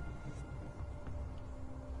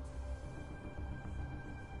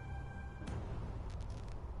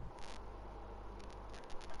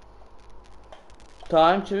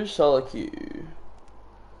 Time to solo queue.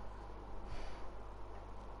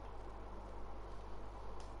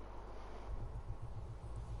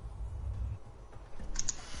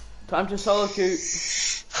 Time to solo queue.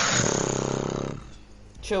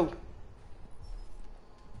 Chill.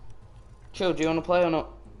 Chill, do you want to play or not?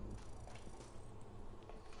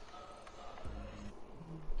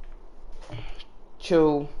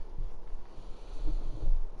 Chill.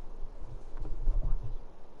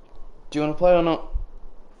 Do you want to play or not?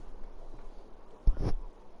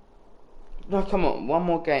 No, come on, one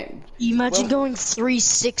more game. You imagine going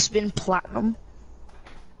 3-6 spin platinum?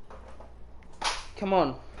 Come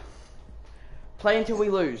on. Play until we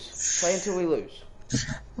lose. Play until we lose.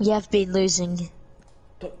 We have been losing.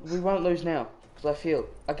 But we won't lose now, because I feel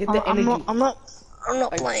I get the I'm energy. not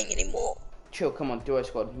playing anymore. Chill, come on, duo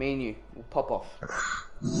squad. Me and you, we'll pop off.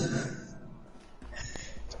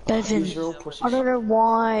 Bevan, I don't know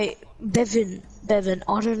why. Bevan,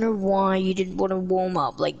 I don't know why you didn't want to warm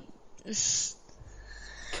up. Like,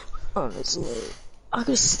 honestly, I could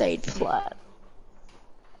have stayed flat.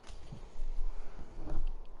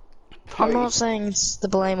 I'm not saying it's the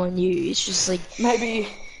blame on you. It's just like maybe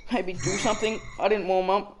do something. I didn't warm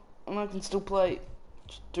up, and I can still play.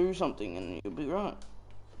 Just do something, and you'll be right.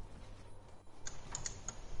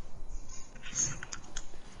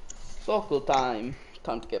 Circle time.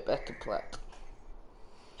 Time to get back to plat.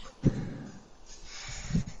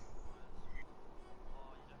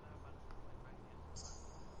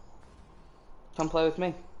 Come play with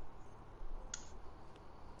me.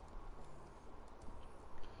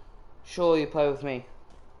 Sure, you play with me.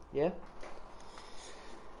 Yeah?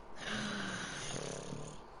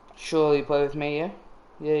 Sure, you play with me, yeah?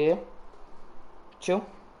 Yeah? Chill?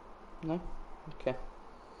 No? Okay.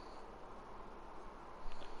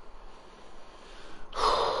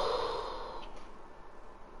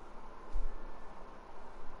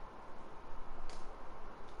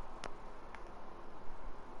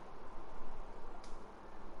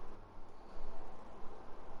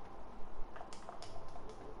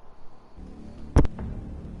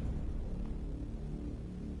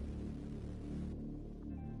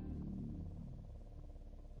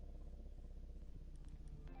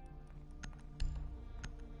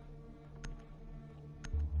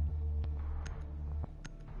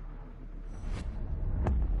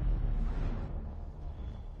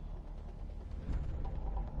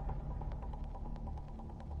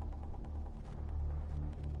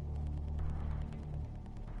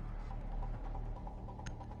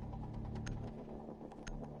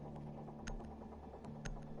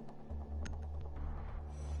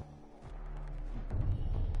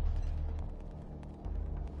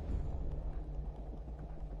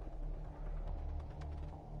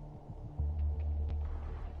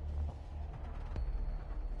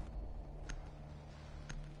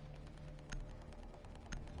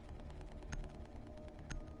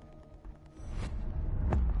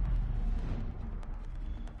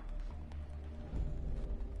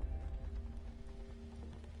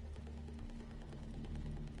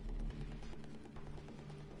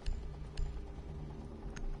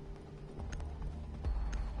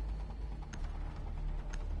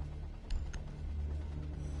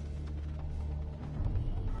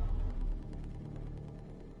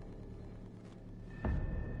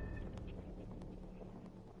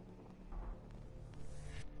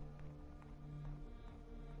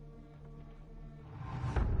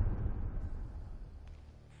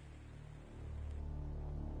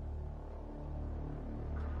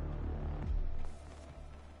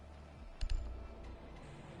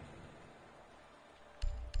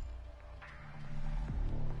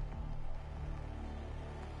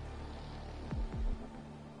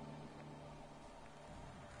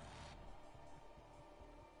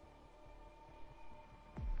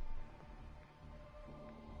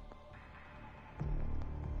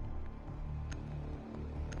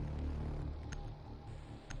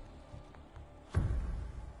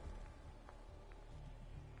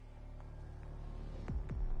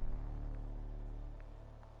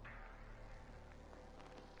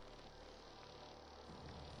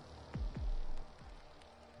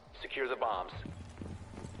 secure the bombs.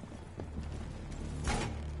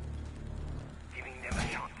 Giving them a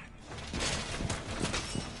shot.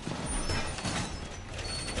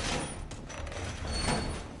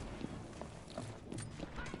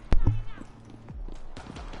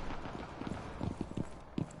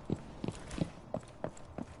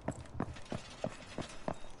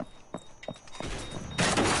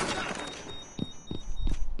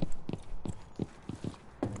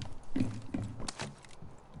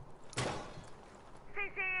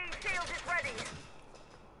 CCE shield is ready.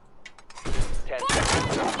 10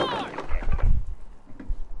 seconds.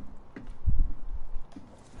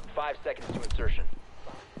 5 seconds to insertion.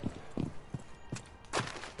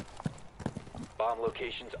 Bomb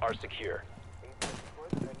locations are secure.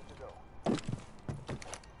 Reinforcing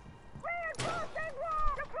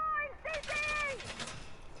wall! Deploying CCE!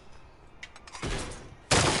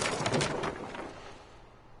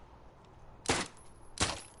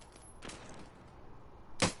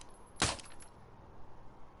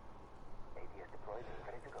 ADS deployed and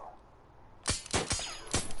ready to go.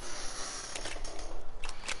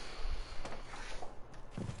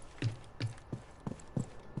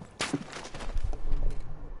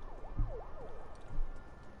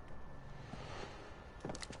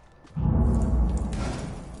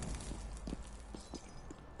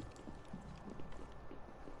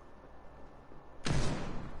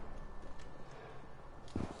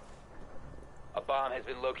 A bomb has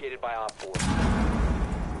been located by Op 4.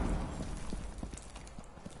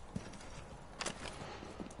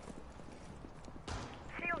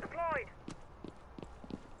 Shield deployed.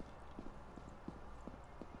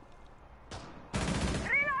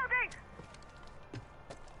 Reloading!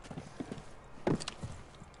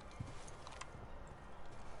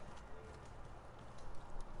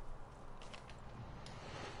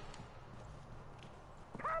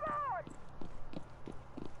 Come on!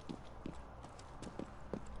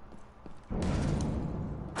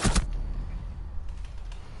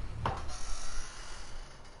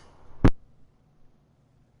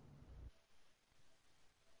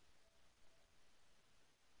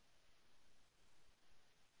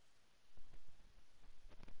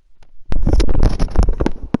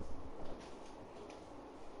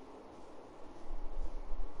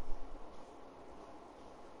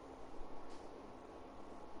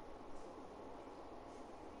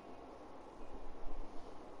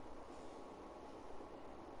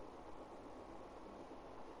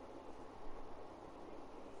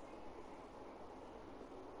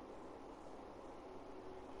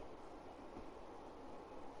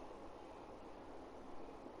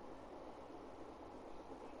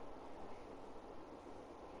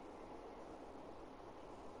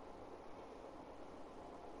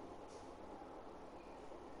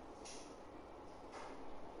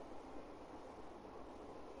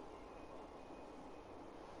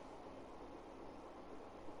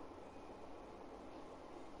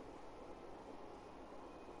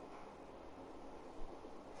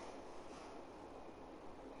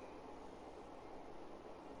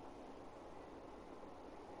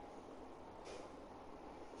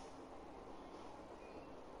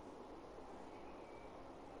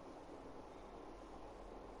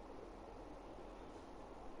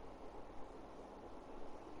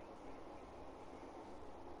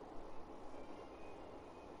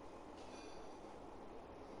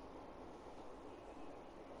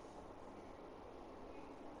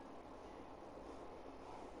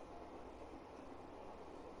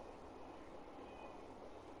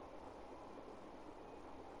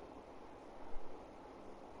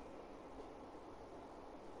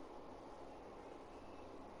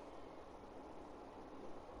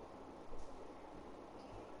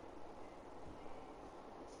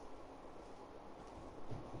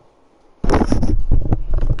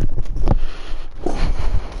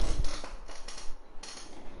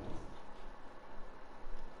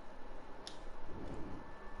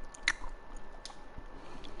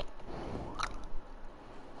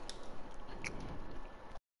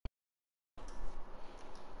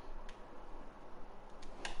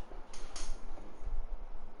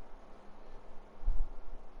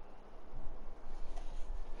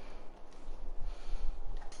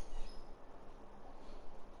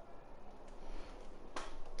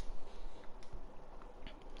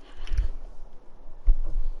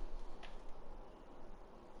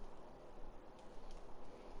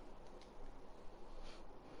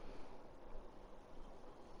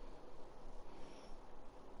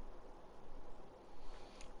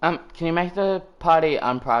 Can you make the party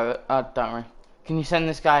unprivate? Don't worry. Can you send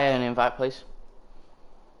this guy an invite, please?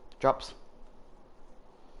 Drops.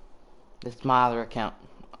 This is my other account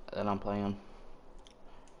that I'm playing on.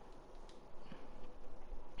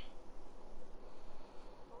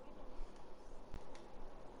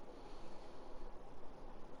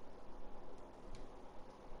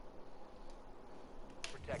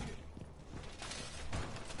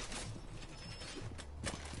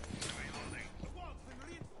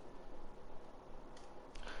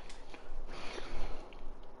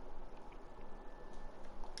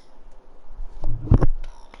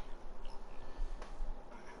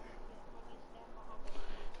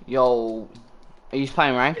 Yo, are you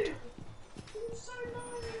playing ranked?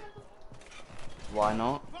 Why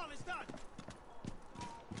not?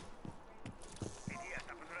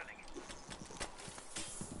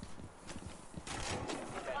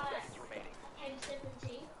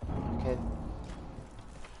 Okay.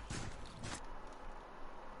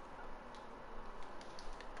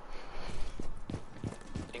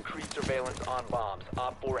 Increased surveillance on bombs.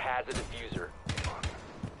 Op 4 has a diffuser.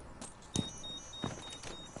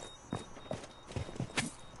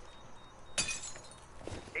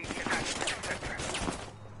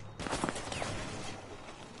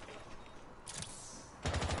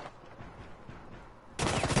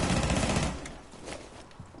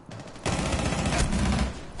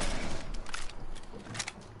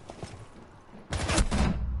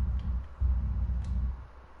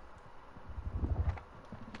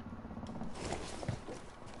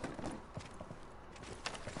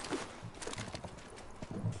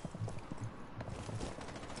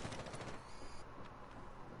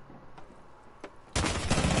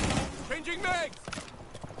 Changing mags!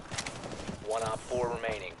 One Op 4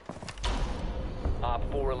 remaining. Op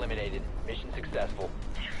 4 eliminated. Mission successful.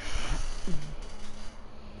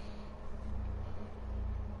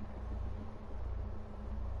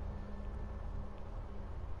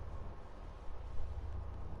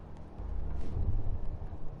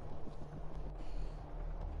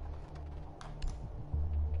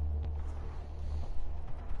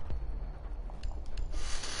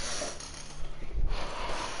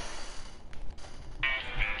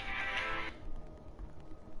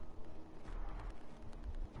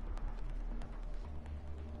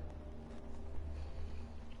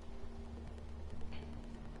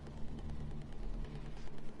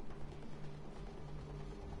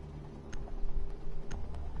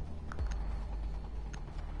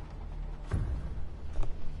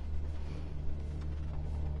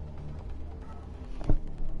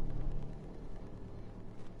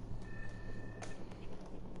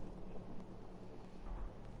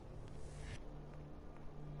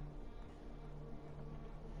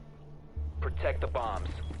 Protect the bombs.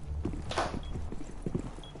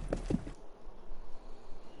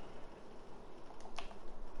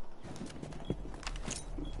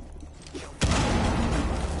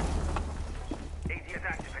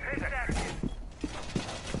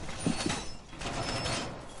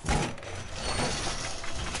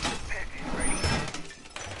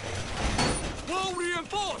 Wall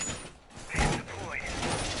reinforced!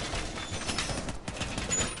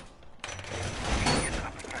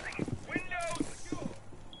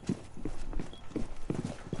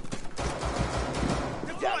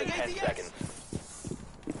 Down to 10 seconds.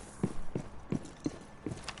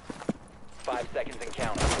 5 seconds and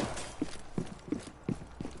counting.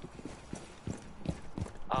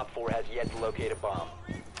 Op 4 has yet to locate a bomb.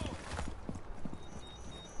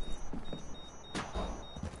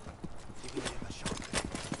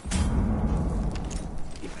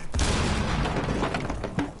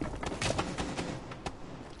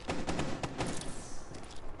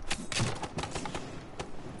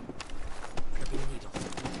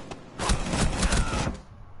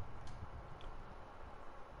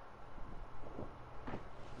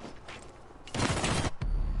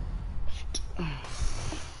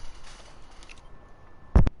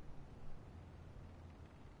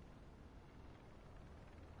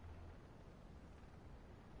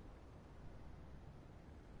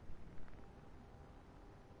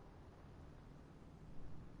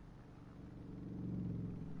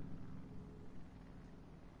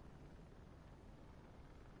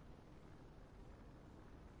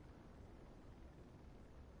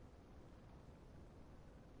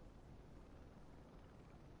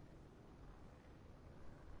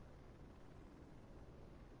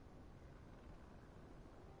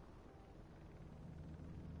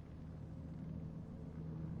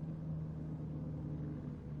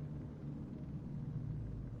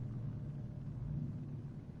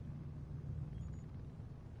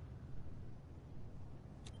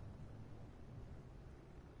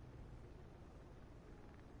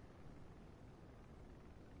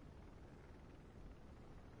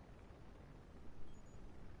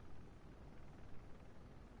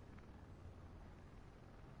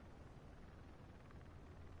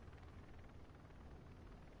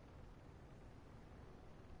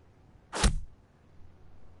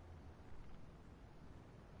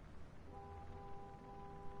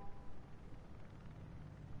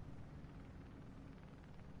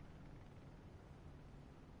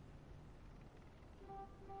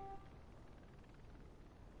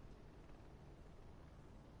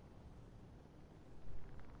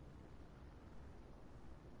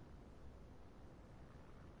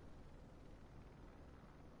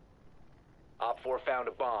 Op 4 found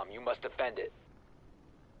a bomb. You must defend it.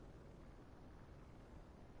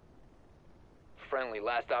 Friendly,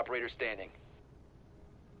 last operator standing.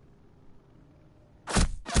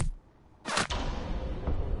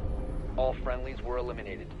 All friendlies were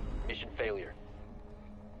eliminated. Mission failure.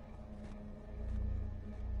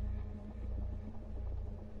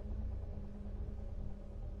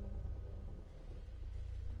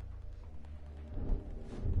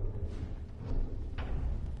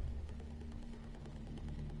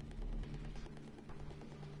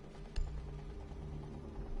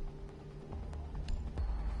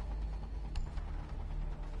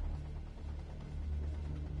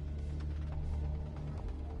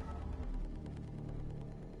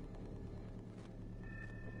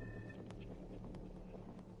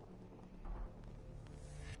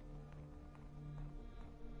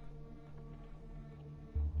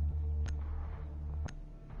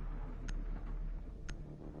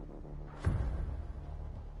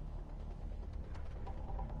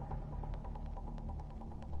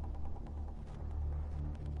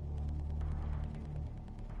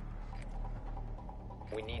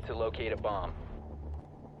 We need to locate a bomb.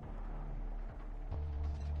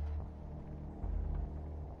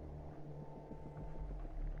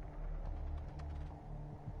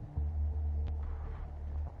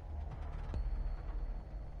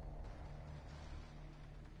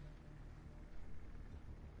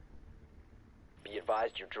 Be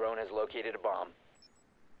advised your drone has located a bomb.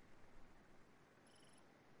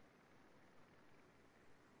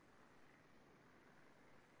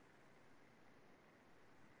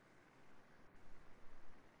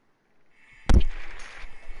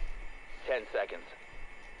 Seconds.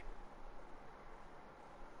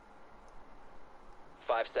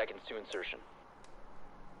 5 seconds to insertion.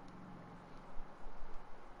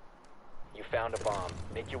 You found a bomb.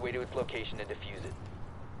 Make your way to its location and defuse it.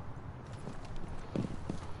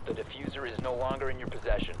 The diffuser is no longer in your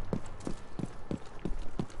possession.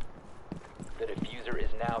 The diffuser is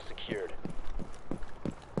now secured.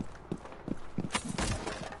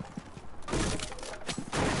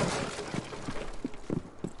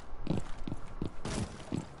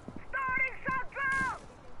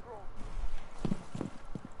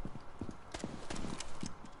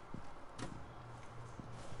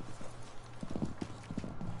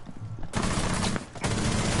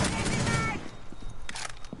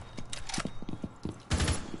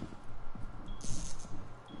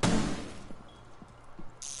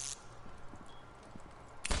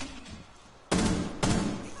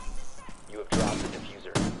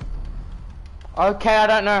 Okay, I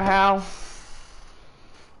don't know how.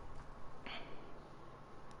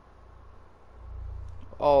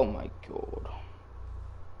 Oh my god.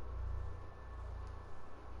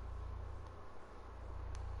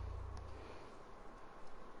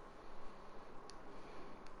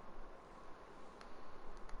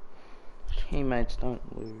 Teammates don't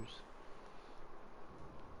lose.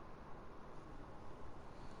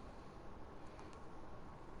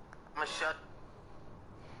 I'm a shut.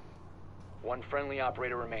 One friendly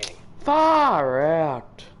operator remaining. Far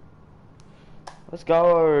out. Let's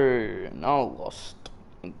go. No, lost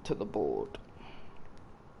into the board.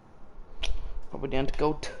 Probably down to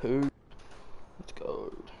goal 2. Let's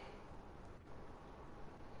go.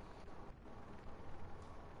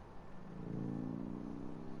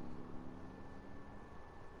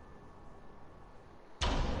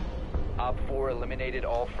 Op 4 eliminated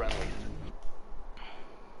all friendlies.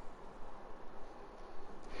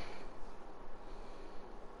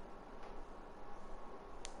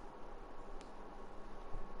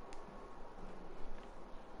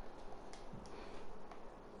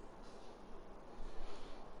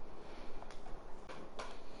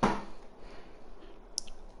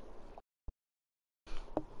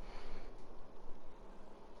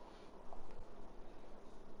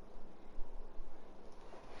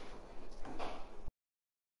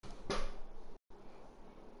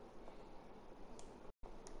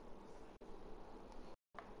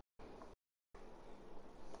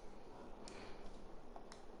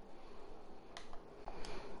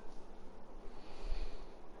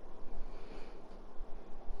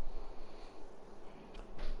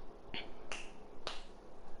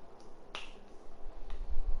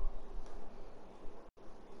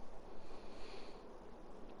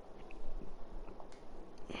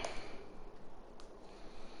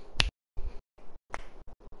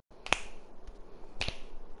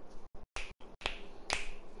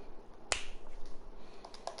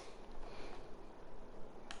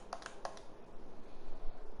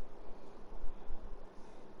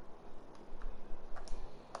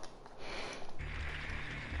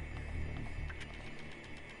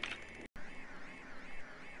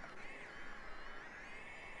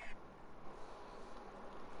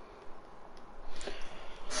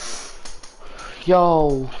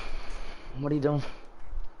 Yo, what are you doing?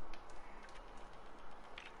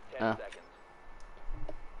 10 seconds.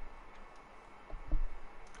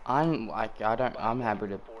 I'm happy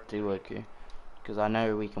to do okay, because I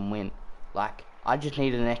know we can win. Like, I just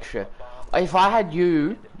need an extra. If I had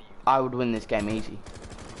you, I would win this game easy.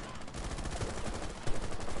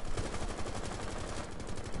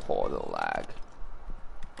 Oh, the lag.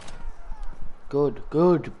 Good,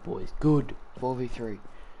 good, boys, good. 4v3.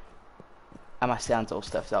 And my sound's all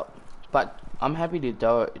stuffed up. But I'm happy to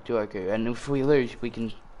do okay, and if we lose,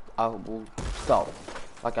 I will stop.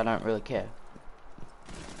 Like, I don't really care.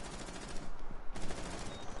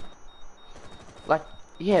 Like,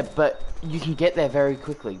 yeah, but you can get there very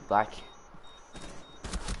quickly, like...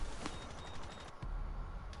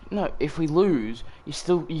 No, if we lose,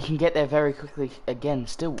 you can get there very quickly again,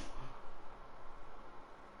 still.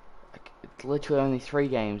 Like, it's literally only 3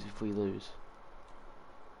 games if we lose.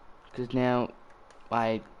 Because now,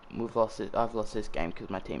 I've lost this game because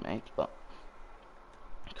my teammates, but...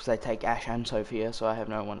 Because they take Ash and Sophia, so I have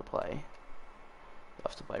no one to play. I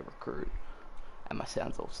have to play Recruit. And my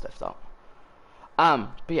sound's all stuffed up. But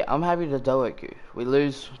yeah, I'm happy to do it. We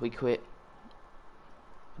lose, we quit.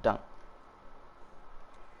 Done.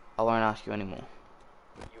 I won't ask you anymore.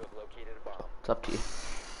 You have located a bomb. It's up to you.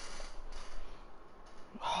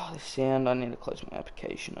 Oh, the sound, I need to close my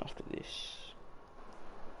application after this.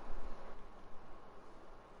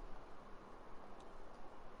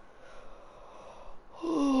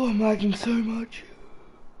 Oh, I'm lagging so much.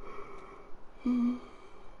 Oh,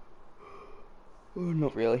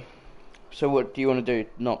 not really. So what do you want to do?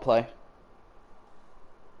 Not play?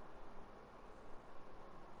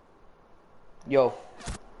 Yo.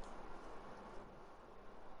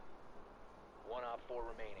 1 op 4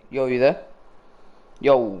 remaining. Yo, you there?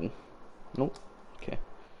 Yo. Nope. Okay.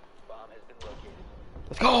 Bomb has been located.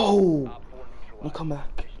 Let's go! Op 4 neutralized. I'll come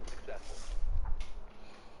back. Mission successful.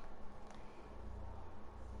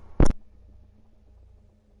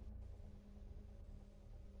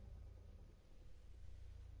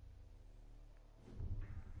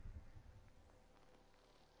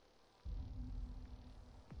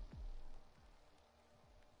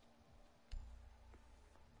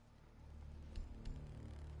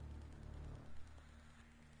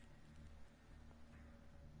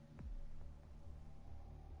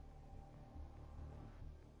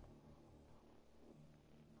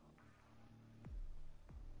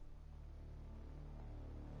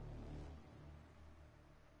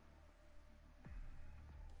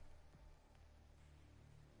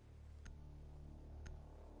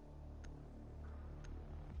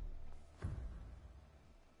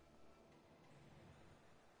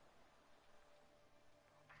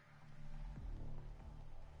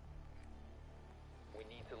 We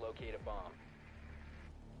need to locate a bomb.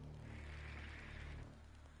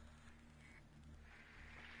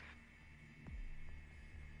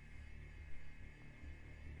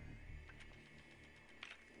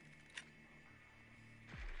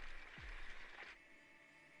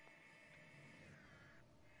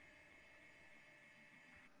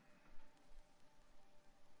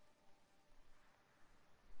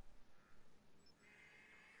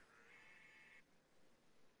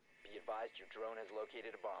 Be advised your drone has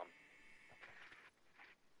located a bomb.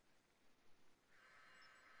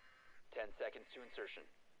 10 seconds to insertion.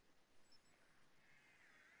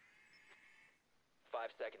 5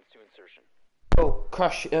 seconds to insertion. Oh,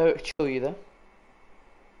 Crush, chill, you there?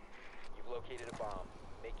 You've located a bomb.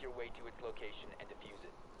 Make your way to its location and defuse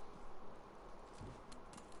it.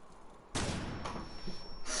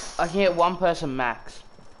 I can get 1 person max.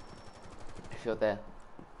 If you're there.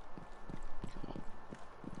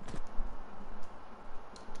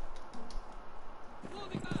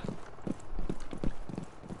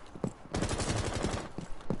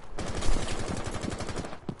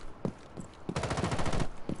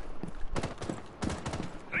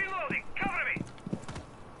 Reloading! Cover me!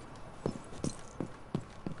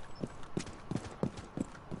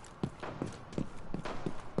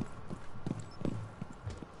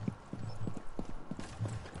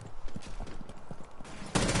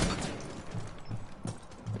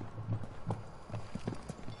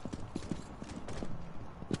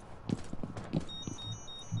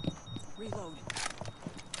 Reload.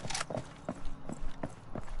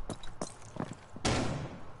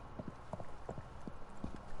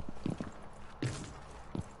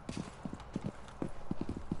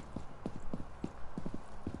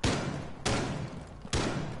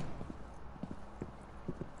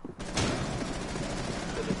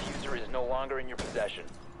 The diffuser is no longer in your possession.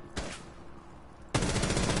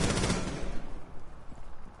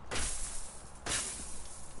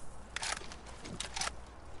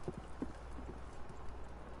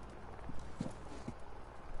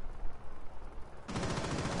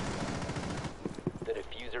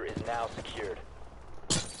 is now secured.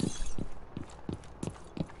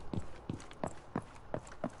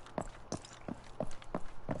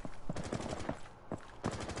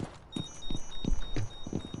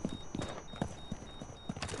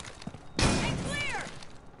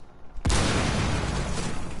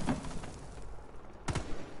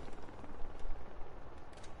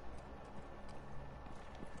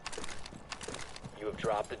 You have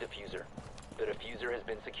dropped the diffuser. The diffuser has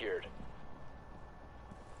been secured.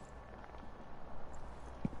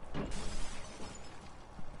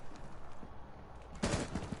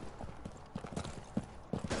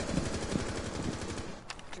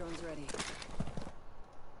 Drone's ready.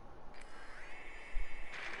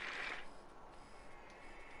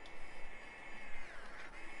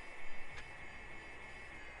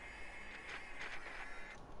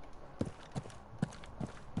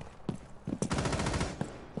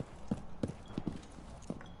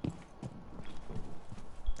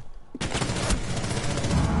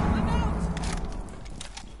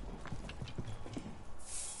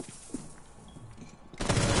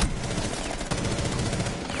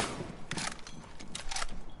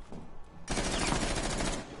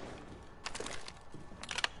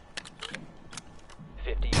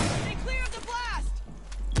 Stay clear of the blast!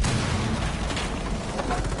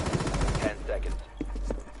 10 seconds.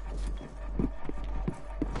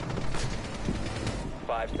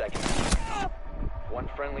 5 seconds. One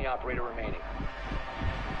friendly operator remaining.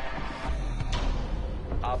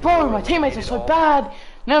 Bro, my teammates are so bad.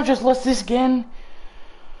 Now I've just lost this again.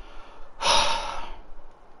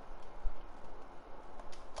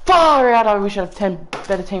 Far out, I wish I had 10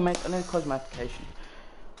 better teammates. I need to close my application.